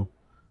Division 2.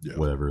 Yeah.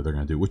 Whatever they're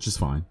going to do, which is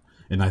fine.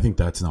 And I think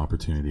that's an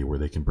opportunity where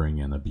they can bring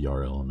in a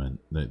BR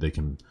element that they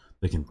can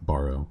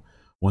borrow.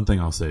 One thing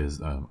I'll say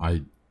is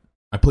I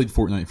played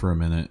Fortnite for a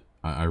minute.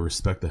 I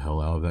respect the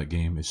hell out of that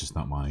game. It's just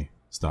not my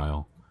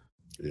style.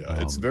 Yeah,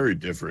 it's very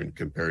different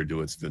compared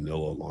to its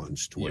vanilla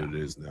launch to what it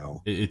is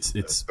now. It's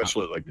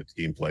especially like the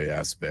team play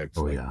aspect.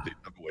 They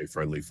took away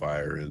friendly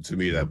fire, and to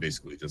me that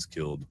basically just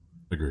killed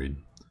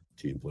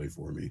team play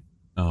for me.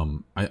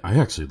 I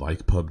actually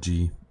like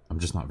PUBG. I'm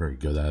just not very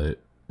good at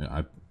it.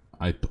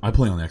 I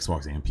play on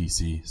Xbox and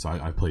PC, so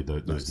I played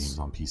those games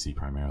on PC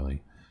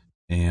primarily.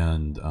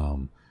 And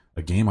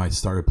a game I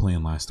started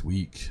playing last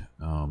week,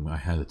 I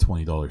had a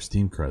 $20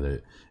 Steam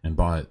credit and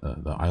bought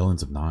the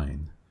Islands of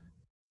Nine.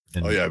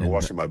 And, I've been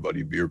watching my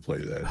buddy Beer play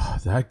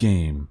that. That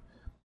game,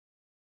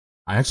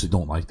 I actually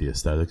don't like the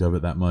aesthetic of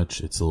it that much.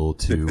 It's a little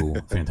too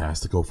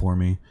fantastical for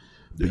me.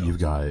 But you've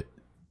got,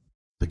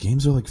 the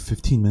games are like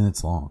 15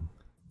 minutes long,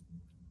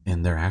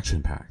 and they're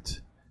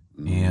action-packed.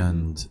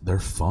 And they're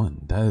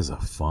fun. That is a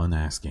fun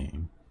ass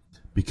game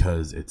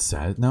because it's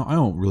sad. Now I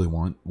don't really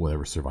want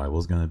whatever survival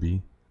is going to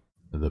be,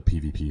 the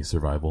PvP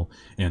survival,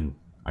 and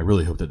I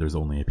really hope that there's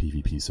only a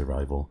PvP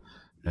survival.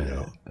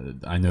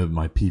 I know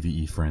my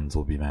PvE friends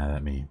will be mad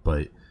at me,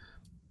 but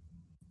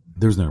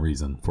there's no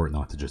reason for it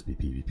not to just be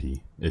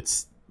PvP.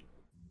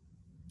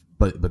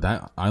 But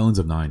that Islands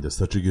of Nine does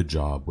such a good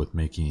job with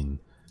making,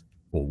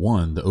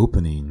 one, the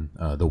opening,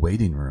 the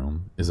waiting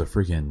room is a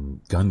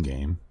freaking gun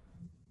game.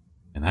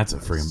 And that's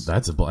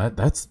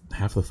that's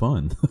half the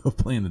fun of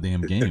playing the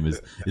damn game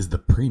is the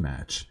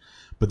pre-match.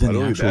 But then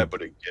not only that,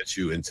 but it gets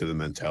you into the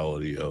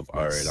mentality of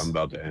all right, I'm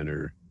about to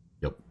enter.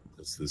 Yep,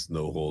 this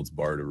no holds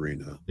barred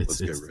arena.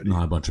 Let's get ready.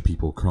 Not a bunch of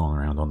people crawling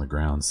around on the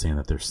ground saying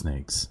that they're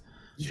snakes.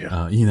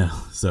 Yeah,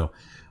 So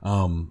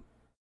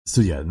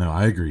yeah, no,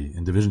 I agree.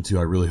 In Division 2,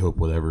 I really hope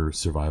whatever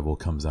survival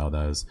comes out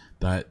as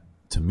that.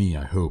 To me,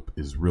 I hope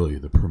is really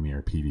the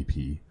premier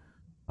PvP,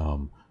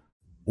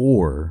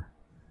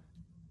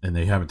 and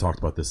they haven't talked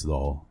about this at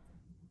all.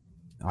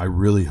 I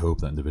really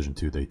hope that in Division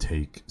 2 they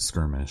take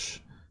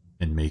skirmish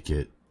and make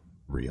it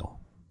real.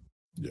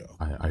 Yeah.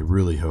 I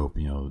really hope,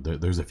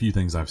 there's a few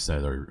things I've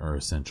said are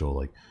essential,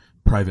 like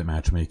private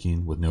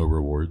matchmaking with no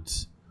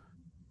rewards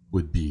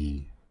would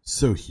be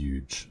so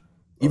huge.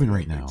 Oh Even yeah,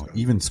 right big now, time.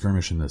 even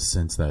skirmish in the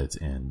sense that it's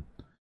in,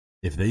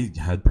 if they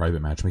had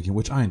private matchmaking,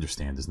 which I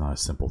understand is not a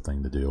simple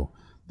thing to do,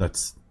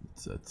 that's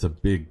it's a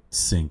big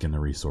sink in the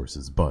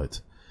resources.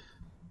 But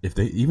if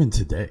they, even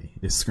today,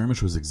 if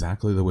skirmish was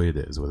exactly the way it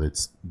is, with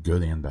its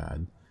good and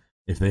bad,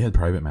 if they had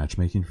private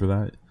matchmaking for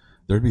that,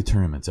 there'd be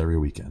tournaments every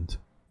weekend.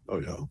 Oh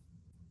yeah.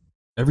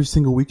 Every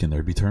single weekend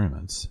there'd be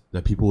tournaments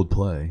that people would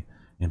play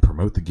and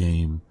promote the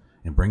game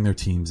and bring their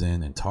teams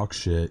in and talk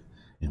shit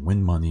and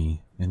win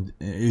money, and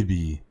it'd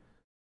be,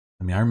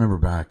 I mean, I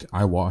remember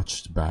I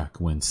watched back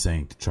when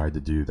Sank tried to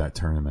do that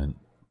tournament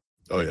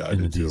Oh yeah, I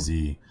in the did too.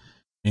 DZ,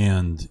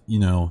 and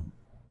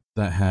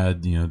that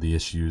had the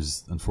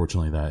issues,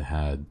 unfortunately, that it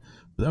had,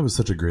 but that was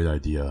such a great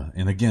idea.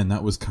 And again,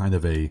 that was kind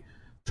of a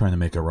trying to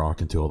make a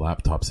rock into a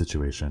laptop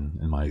situation,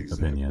 in my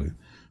Exactly. opinion,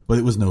 but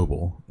it was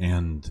noble,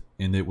 and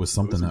it was It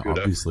something was a that good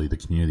effort. obviously the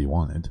community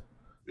wanted.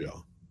 Yeah.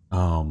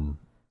 um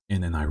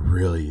and then I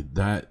really,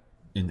 that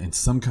in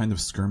some kind of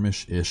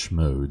skirmish-ish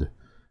mode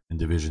in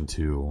Division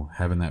 2,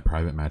 having that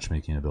private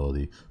matchmaking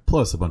ability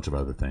plus a bunch of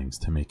other things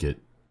to make it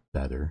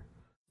better,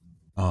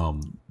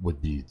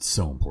 would be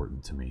so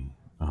important to me.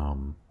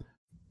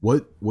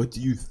 What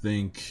do you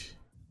think?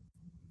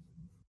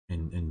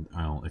 And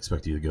I don't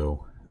expect you to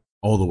go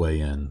all the way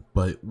in,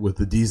 but with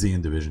the DZ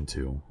in Division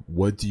 2,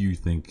 what do you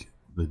think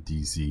the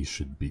DZ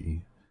should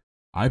be?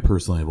 I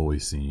personally have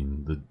always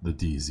seen the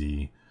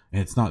DZ,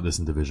 and it's not this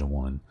in Division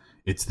 1.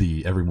 It's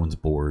the everyone's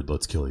bored,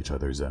 let's kill each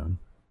other zone,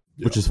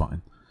 which Yeah. is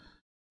fine.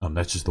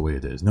 That's just the way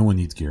it is. No one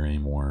needs gear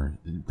anymore.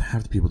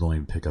 Half the people don't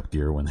even pick up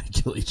gear when they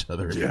kill each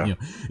other. Yeah.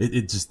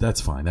 It just, that's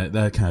fine.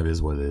 That kind of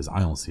is what it is. I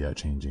don't see that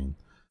changing.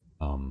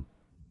 Um,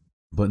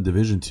 but in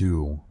Division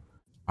 2,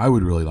 I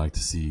would really like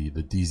to see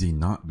the DZ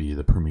not be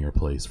the premier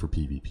place for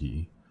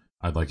PvP.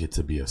 I'd like it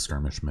to be a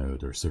skirmish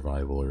mode or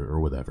survival or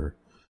whatever.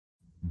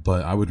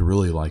 But I would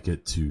really like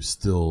it to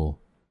still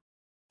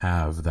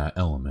have that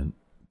element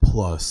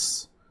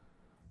plus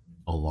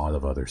a lot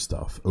of other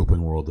stuff,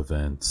 open world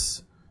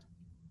events,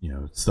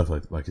 stuff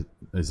like it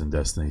is in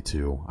Destiny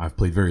 2. I've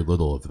played very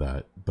little of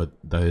that, but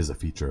that is a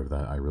feature of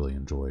that I really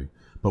enjoy.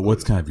 But Oh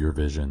what's kind yeah. of your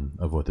vision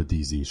of what the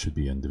DZ should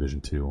be in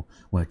Division 2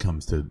 when it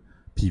comes to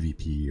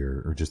PvP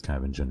or just kind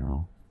of in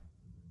general?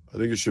 I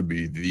think it should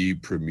be the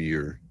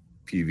premier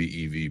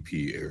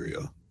PvEVP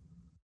area.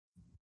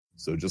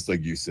 So just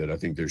like you said, I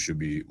think there should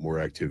be more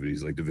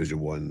activities like Division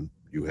 1.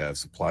 You have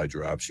supply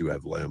drops, you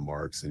have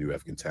landmarks, and you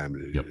have Yep.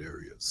 contaminated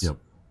areas. Yep.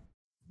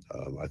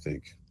 I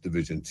think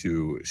Division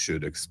 2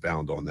 should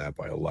expound on that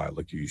by a lot.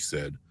 Like you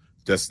said,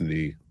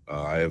 Destiny,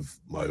 I have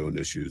my own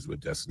issues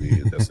with Destiny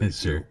and Destiny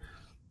Sure. 2.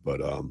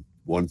 But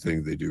one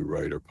thing they do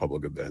right are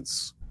public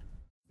events.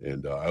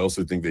 And I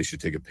also think they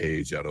should take a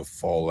page out of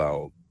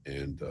Fallout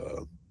and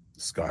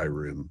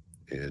Skyrim,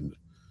 and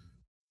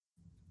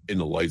in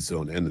the light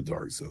zone and the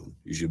dark zone.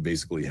 You should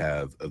basically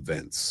have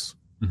events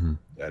Hmm.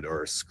 that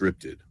are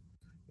scripted,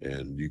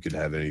 and you could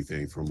have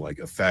anything from like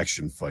a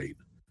faction fight,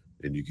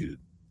 and you could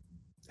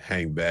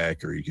hang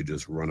back, or you could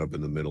just run up in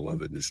the middle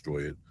of it and destroy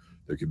it.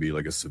 There could be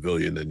like a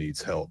civilian that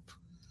needs help.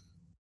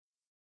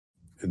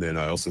 And then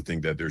I also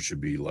think that there should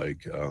be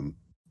like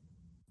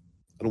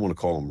I don't want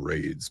to call them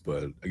raids,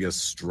 but I guess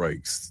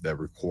strikes that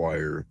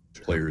require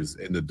Sure. players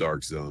in the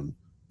dark zone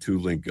to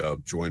link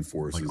up, join Like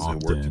forces, and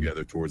opt work in.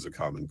 together towards a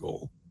common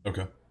goal.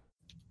 Okay.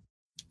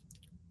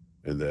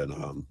 And then,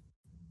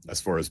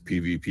 as far as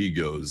PvP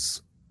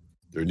goes,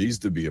 there needs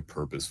to be a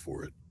purpose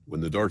for it.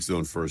 When the Dark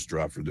Zone first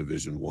dropped for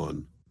Division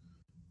 1,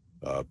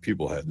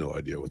 people had no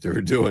idea what they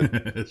were doing.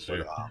 But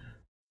Sure.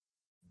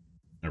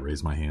 I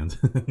raise my hand.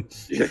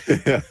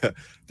 yeah,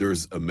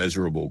 there's a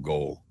measurable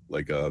goal.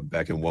 Like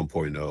back in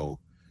 1.0,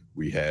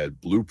 we had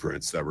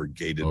blueprints that were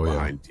gated Oh yeah.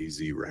 behind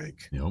DZ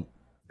rank. Yep.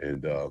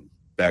 And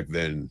back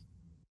then,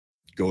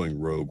 going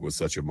rogue was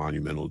such a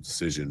monumental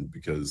decision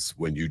because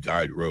when you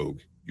died rogue,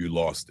 you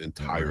lost That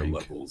entire rank.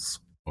 levels.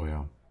 Oh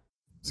yeah.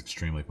 It's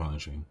extremely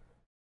punishing.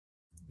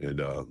 And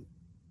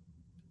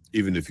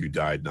even if you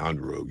died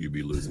non-rogue, you'd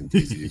be losing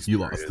DZ You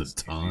lost a experience,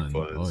 DZ ton.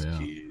 Oh funds, yeah.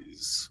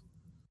 keys.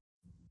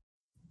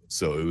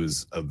 So it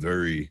was a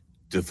very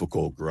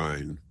difficult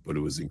grind, but it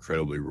was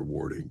incredibly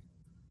rewarding.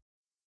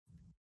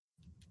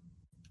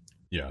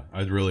 Yeah,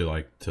 I'd really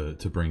like to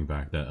bring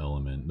back that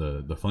element.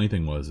 The funny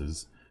thing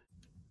is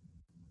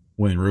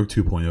when Rogue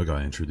 2.0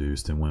 got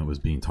introduced and when it was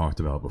being talked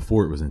about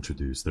before it was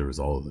introduced, there was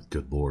all of the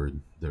good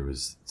lord. There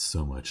was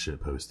so much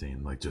shit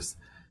posting, like just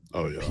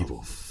Oh yeah,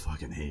 people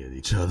fucking hated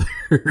each other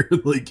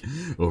like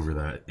over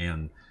that.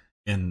 And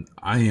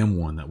I am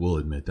one that will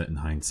admit that in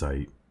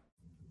hindsight,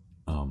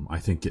 I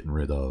think getting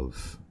rid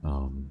of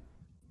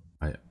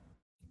I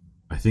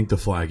I think the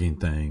flagging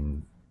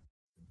thing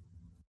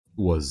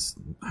was,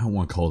 I don't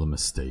want to call it a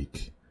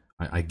mistake.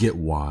 I get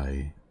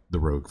why the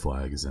rogue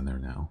flag is in there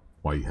now.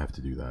 Why you have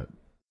to do that.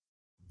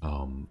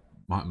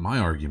 My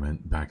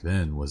argument back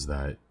then was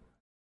that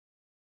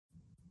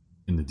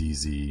in the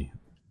DZ,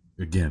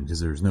 again, because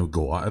there's no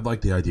goal. I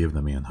like the idea of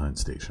the manhunt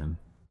station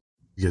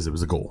because it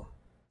was a goal.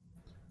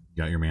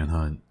 You got your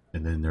manhunt,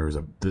 and then there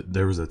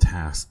was a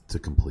task to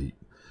complete.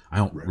 I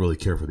don't really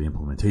care for the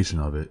implementation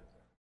of it.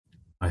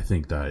 I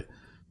think that,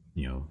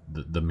 you know,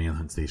 the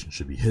manhunt station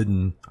should be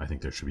hidden. I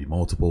think there should be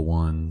multiple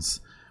ones.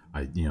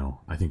 I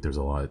think there's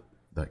a lot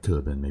that could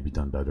have been maybe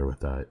done better with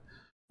that.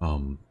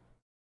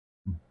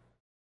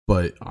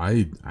 But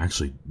I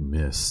actually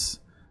miss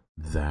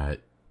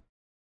that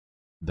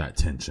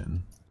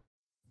tension.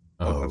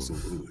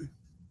 Absolutely.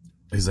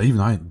 Because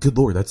good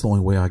lord, that's the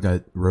only way I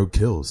got rogue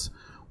kills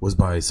was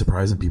by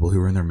surprising people who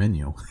were in their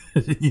menu.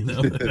 you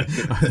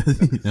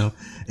know,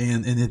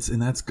 and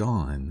that's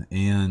gone,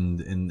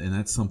 and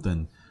that's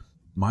something.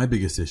 My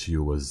biggest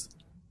issue was,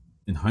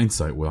 in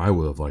hindsight, what I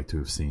would have liked to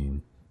have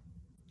seen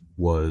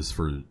was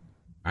for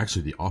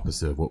actually the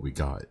opposite of what we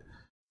got,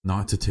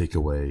 not to take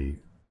away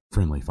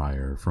friendly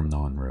fire from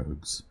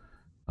non-rogues,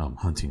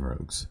 hunting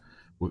rogues.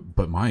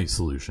 But my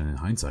solution in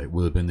hindsight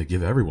would have been to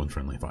give everyone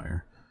friendly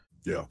fire.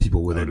 Yeah,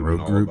 people within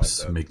rogue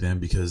groups, make them,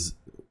 because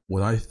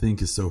what I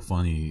think is so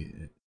funny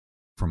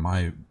from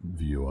my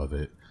view of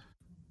it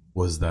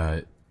was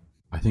that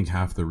I think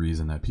half the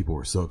reason that people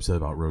were so upset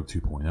about Rogue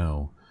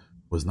 2.0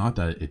 was not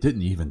that it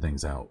didn't even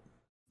things out.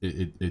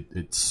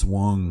 It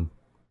swung.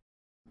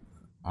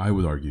 I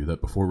would argue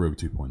that before Rogue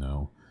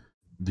 2.0,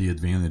 the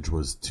advantage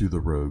was to the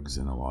rogues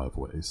in a lot of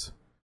ways.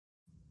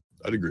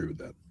 I'd agree with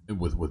that.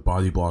 With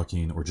body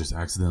blocking or just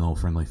accidental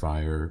friendly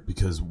fire,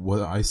 because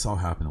what I saw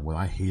happen and what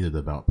I hated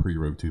about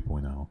pre-Rogue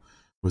 2.0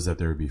 was that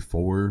there would be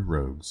 4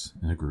 rogues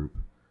in a group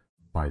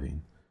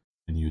fighting,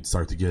 and you'd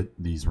start to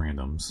get these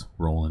randoms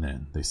rolling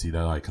in. They see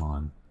that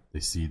icon, they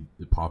see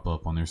it pop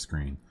up on their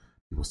screen,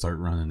 people start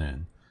running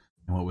in,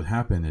 and what would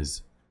happen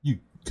is you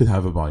could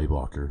have a body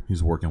blocker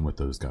who's working with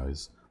those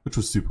guys, which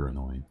was super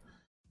annoying.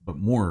 But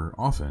more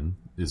often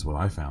is what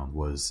I found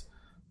was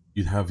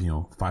you'd have,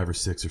 5 or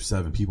 6 or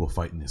 7 people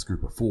fighting this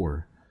group of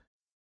 4,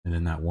 and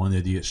then that one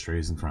idiot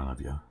strays in front of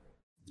you.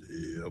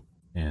 Yep.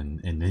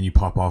 And then you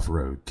pop off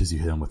road because you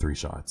hit him with 3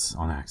 shots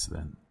on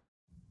accident.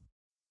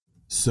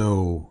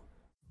 So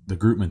the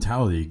group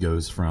mentality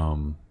goes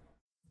from,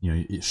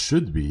 it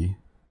should be,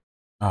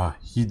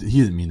 he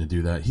didn't mean to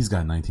do that. He's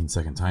got a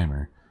 19-second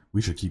timer.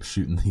 We should keep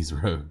shooting these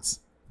rogues.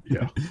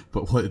 Yeah.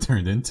 But what it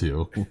turned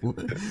into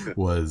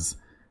was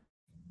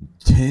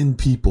 10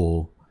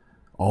 people,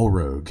 all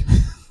rogue,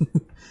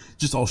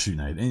 just all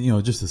shooting at it,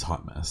 and just this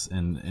hot mess,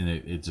 and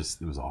it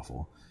was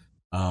awful.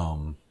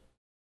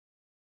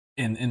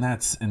 And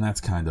that's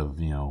kind of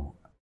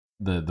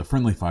the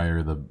friendly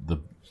fire, the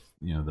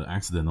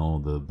accidental,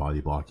 the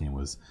body blocking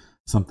was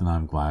something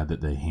I'm glad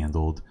that they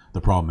handled.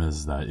 The problem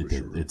is that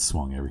it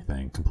swung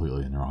everything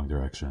completely in the wrong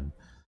direction.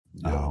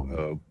 Yeah,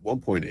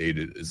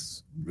 1.8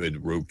 is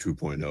in Rogue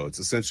 2.0. It's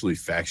essentially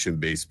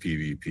faction-based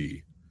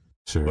PvP.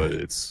 Sure. But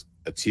it's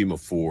a team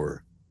of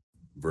 4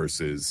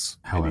 versus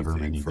however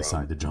many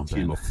decide to jump in.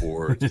 A team of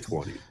 4 to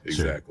 20.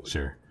 Exactly.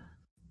 Sure.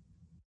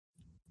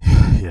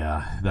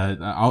 Yeah,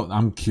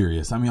 I'm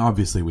curious. I mean,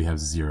 obviously we have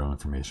zero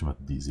information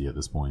about the DZ at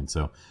this point,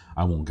 so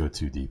I won't go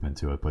too deep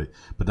into it. But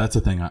that's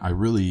the thing. I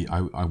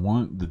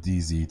want the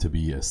DZ to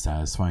be a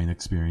satisfying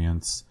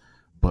experience,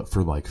 but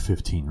for like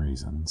 15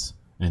 reasons,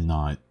 and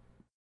not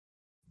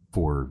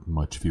for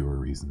much fewer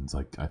reasons,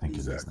 like I think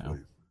it is now.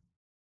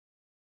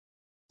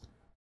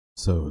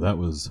 So that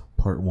was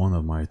part 1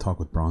 of my talk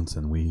with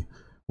Bronson. We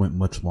went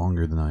much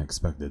longer than I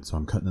expected, so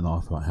I'm cutting it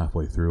off about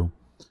halfway through.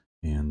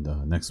 And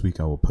next week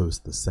I will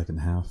post the second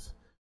half.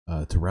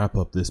 To wrap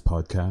up this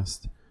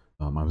podcast,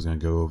 I was going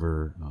to go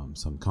over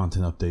some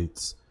content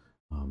updates.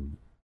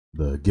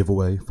 The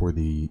giveaway for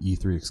the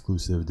E3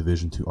 exclusive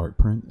Division 2 art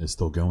print is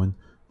still going.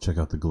 Check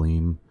out the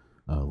Gleam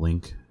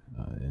link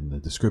in the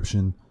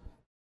description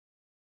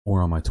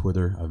or on my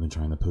Twitter. I've been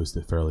trying to post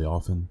it fairly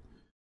often.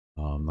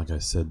 Like I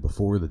said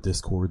before, the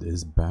Discord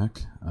is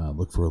back.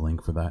 Look for a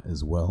link for that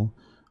as well.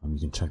 You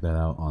can check that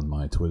out on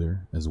my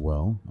Twitter as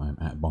well. I'm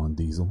at Bond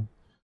Diesel.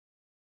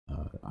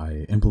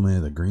 I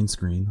implemented a green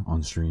screen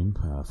on stream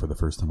for the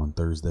first time on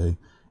Thursday,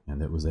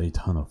 and it was a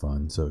ton of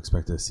fun. So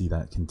expect to see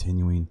that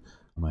continuing.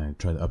 I'm going to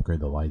try to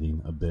upgrade the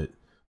lighting a bit,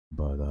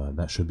 but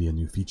that should be a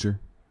new feature.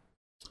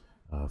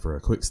 For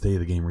a quick state of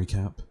the game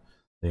recap,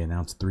 they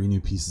announced 3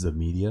 new pieces of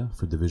media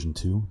for Division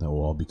 2 that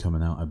will all be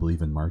coming out, I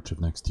believe, in March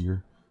of next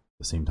year,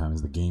 the same time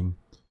as the game.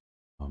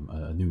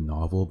 A new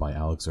novel by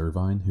Alex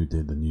Irvine, who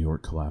did the New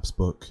York Collapse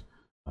book.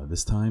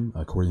 This time,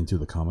 according to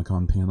the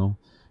Comic-Con panel,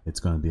 it's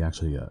going to be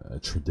actually a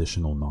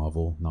traditional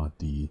novel, not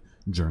the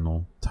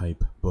journal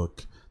type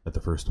book that the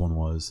first one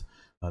was.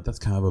 That's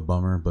kind of a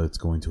bummer, but it's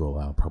going to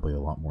allow probably a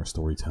lot more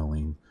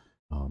storytelling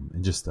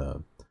and just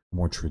a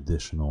more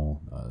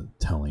traditional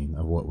telling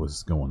of what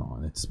was going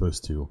on. It's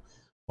supposed to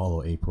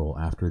follow April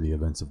after the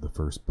events of the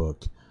first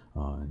book,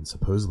 and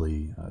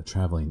supposedly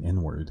traveling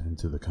inward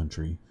into the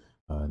country.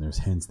 And there's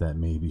hints that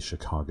maybe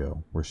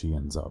Chicago, where she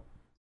ends up.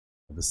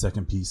 The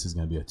second piece is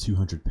going to be a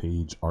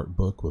 200-page art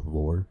book with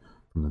lore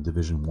from the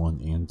Division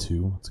 1 and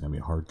 2. It's going to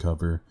be a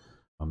hardcover.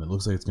 It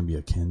looks like it's going to be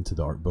akin to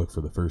the art book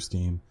for the first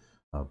game,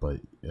 but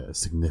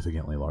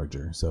significantly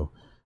larger. So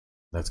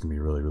that's going to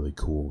be really, really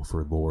cool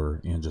for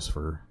lore and just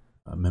for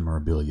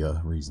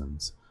memorabilia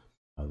reasons.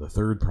 The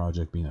third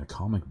project being a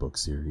comic book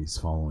series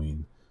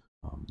following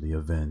the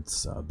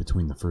events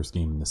between the first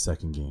game and the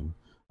second game.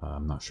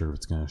 I'm not sure if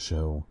it's going to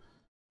show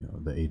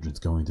the agents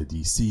going to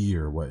DC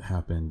or what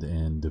happened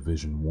in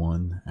Division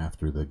 1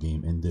 after the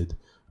game ended.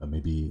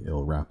 Maybe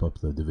it'll wrap up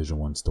the Division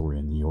 1 story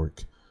in New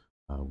York.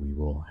 We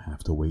will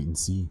have to wait and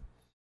see.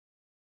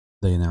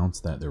 They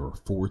announced that there were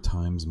 4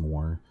 times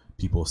more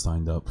people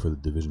signed up for the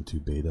Division 2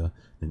 beta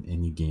than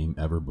any game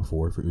ever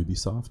before for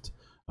Ubisoft,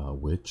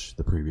 which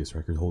the previous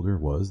record holder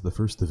was the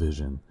First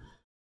Division.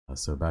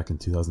 So back in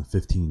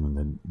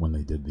 2015 when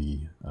they did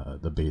the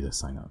beta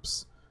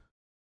signups.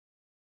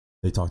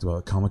 They talked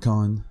about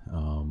Comic-Con.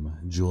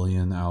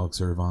 Julian,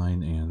 Alex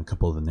Irvine, and a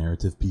couple of the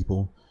narrative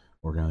people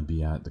were going to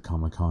be at the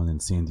Comic-Con in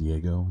San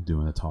Diego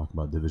doing a talk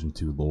about Division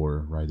 2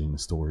 lore, writing the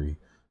story,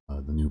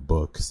 the new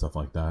book, stuff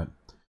like that.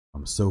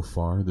 So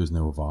far, there's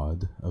no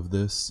VOD of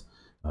this.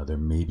 There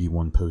may be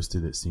one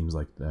posted. It seems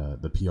like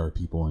the PR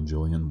people and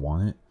Julian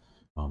want it,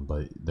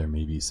 but there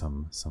may be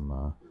some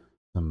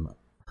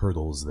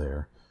hurdles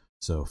there.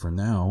 So for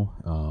now,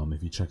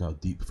 if you check out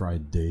Deep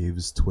Fried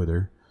Dave's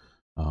Twitter,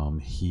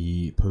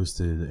 he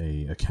posted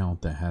a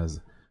account that has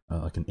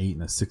like an 8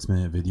 and a 6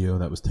 minute video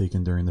that was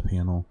taken during the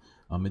panel.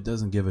 It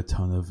doesn't give a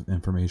ton of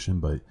information,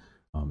 but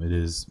it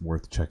is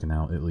worth checking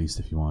out, at least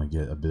if you want to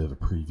get a bit of a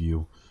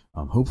preview.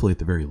 Hopefully at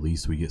the very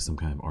least we get some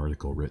kind of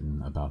article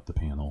written about the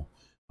panel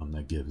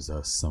that gives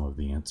us some of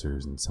the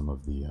answers and some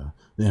of the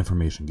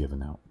information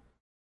given out.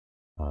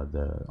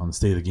 On the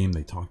state of the game,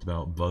 they talked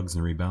about bugs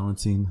and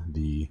rebalancing,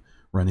 the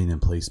running in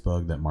place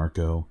bug that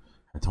Marco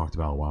I talked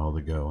about a while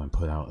ago and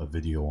put out a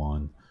video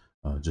on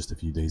just a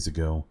few days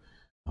ago.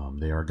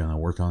 They are going to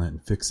work on it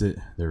and fix it.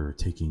 They're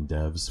taking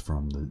devs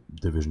from the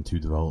Division 2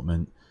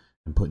 development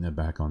and putting it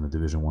back on the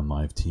Division 1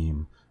 live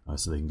team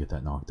so they can get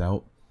that knocked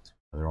out.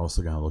 They're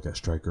also going to look at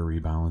striker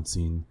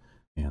rebalancing,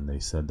 and they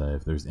said that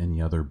if there's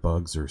any other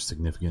bugs or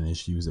significant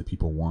issues that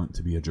people want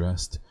to be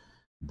addressed,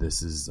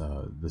 this is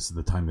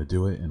the time to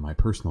do it. And my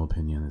personal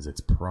opinion is it's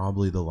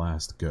probably the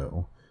last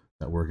go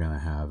that we're going to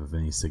have of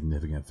any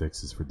significant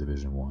fixes for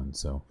Division 1.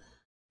 So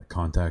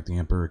contact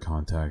Amper,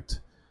 contact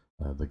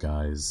the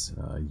guys,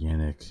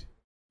 Yannick,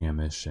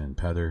 Hamish, and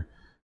Petter.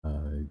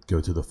 Go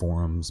to the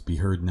forums, be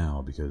heard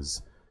now,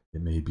 because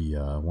it may be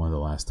one of the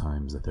last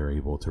times that they're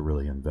able to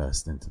really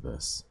invest into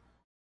this.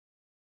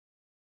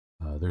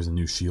 There's a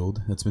new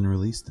shield that's been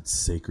released. It's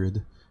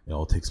Sacred. It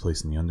all takes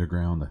place in the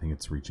underground. I think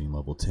it's reaching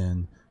level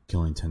 10,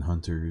 killing 10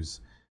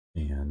 hunters,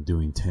 and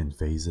doing 10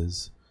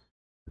 phases.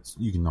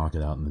 You can knock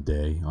it out in a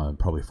day,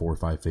 probably 4 or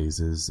 5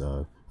 phases,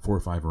 4 or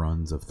 5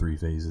 runs of 3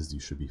 phases, you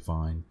should be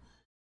fine.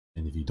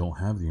 And if you don't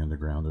have the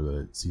underground or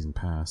the season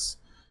pass,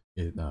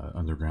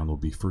 underground will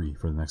be free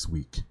for the next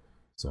week.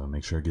 So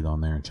make sure to get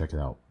on there and check it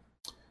out.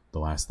 The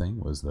last thing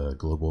was the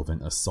global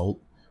event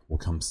Assault will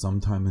come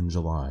sometime in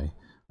July.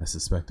 I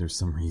suspect there's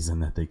some reason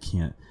that they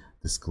can't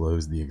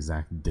disclose the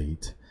exact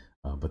date,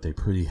 but they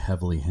pretty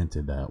heavily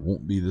hinted that it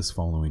won't be this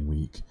following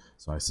week.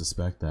 So I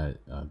suspect that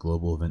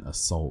global event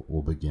Assault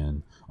will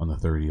begin on the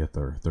 30th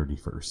or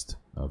 31st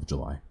of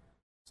July.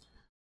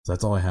 So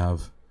that's all I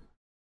have.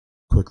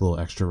 Quick little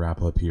extra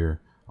wrap up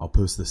here. I'll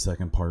post the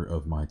second part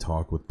of my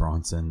talk with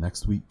Bronson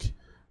next week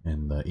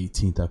in the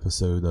 18th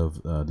episode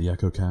of the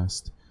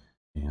EchoCast.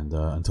 And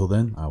until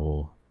then, I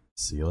will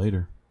see you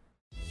later.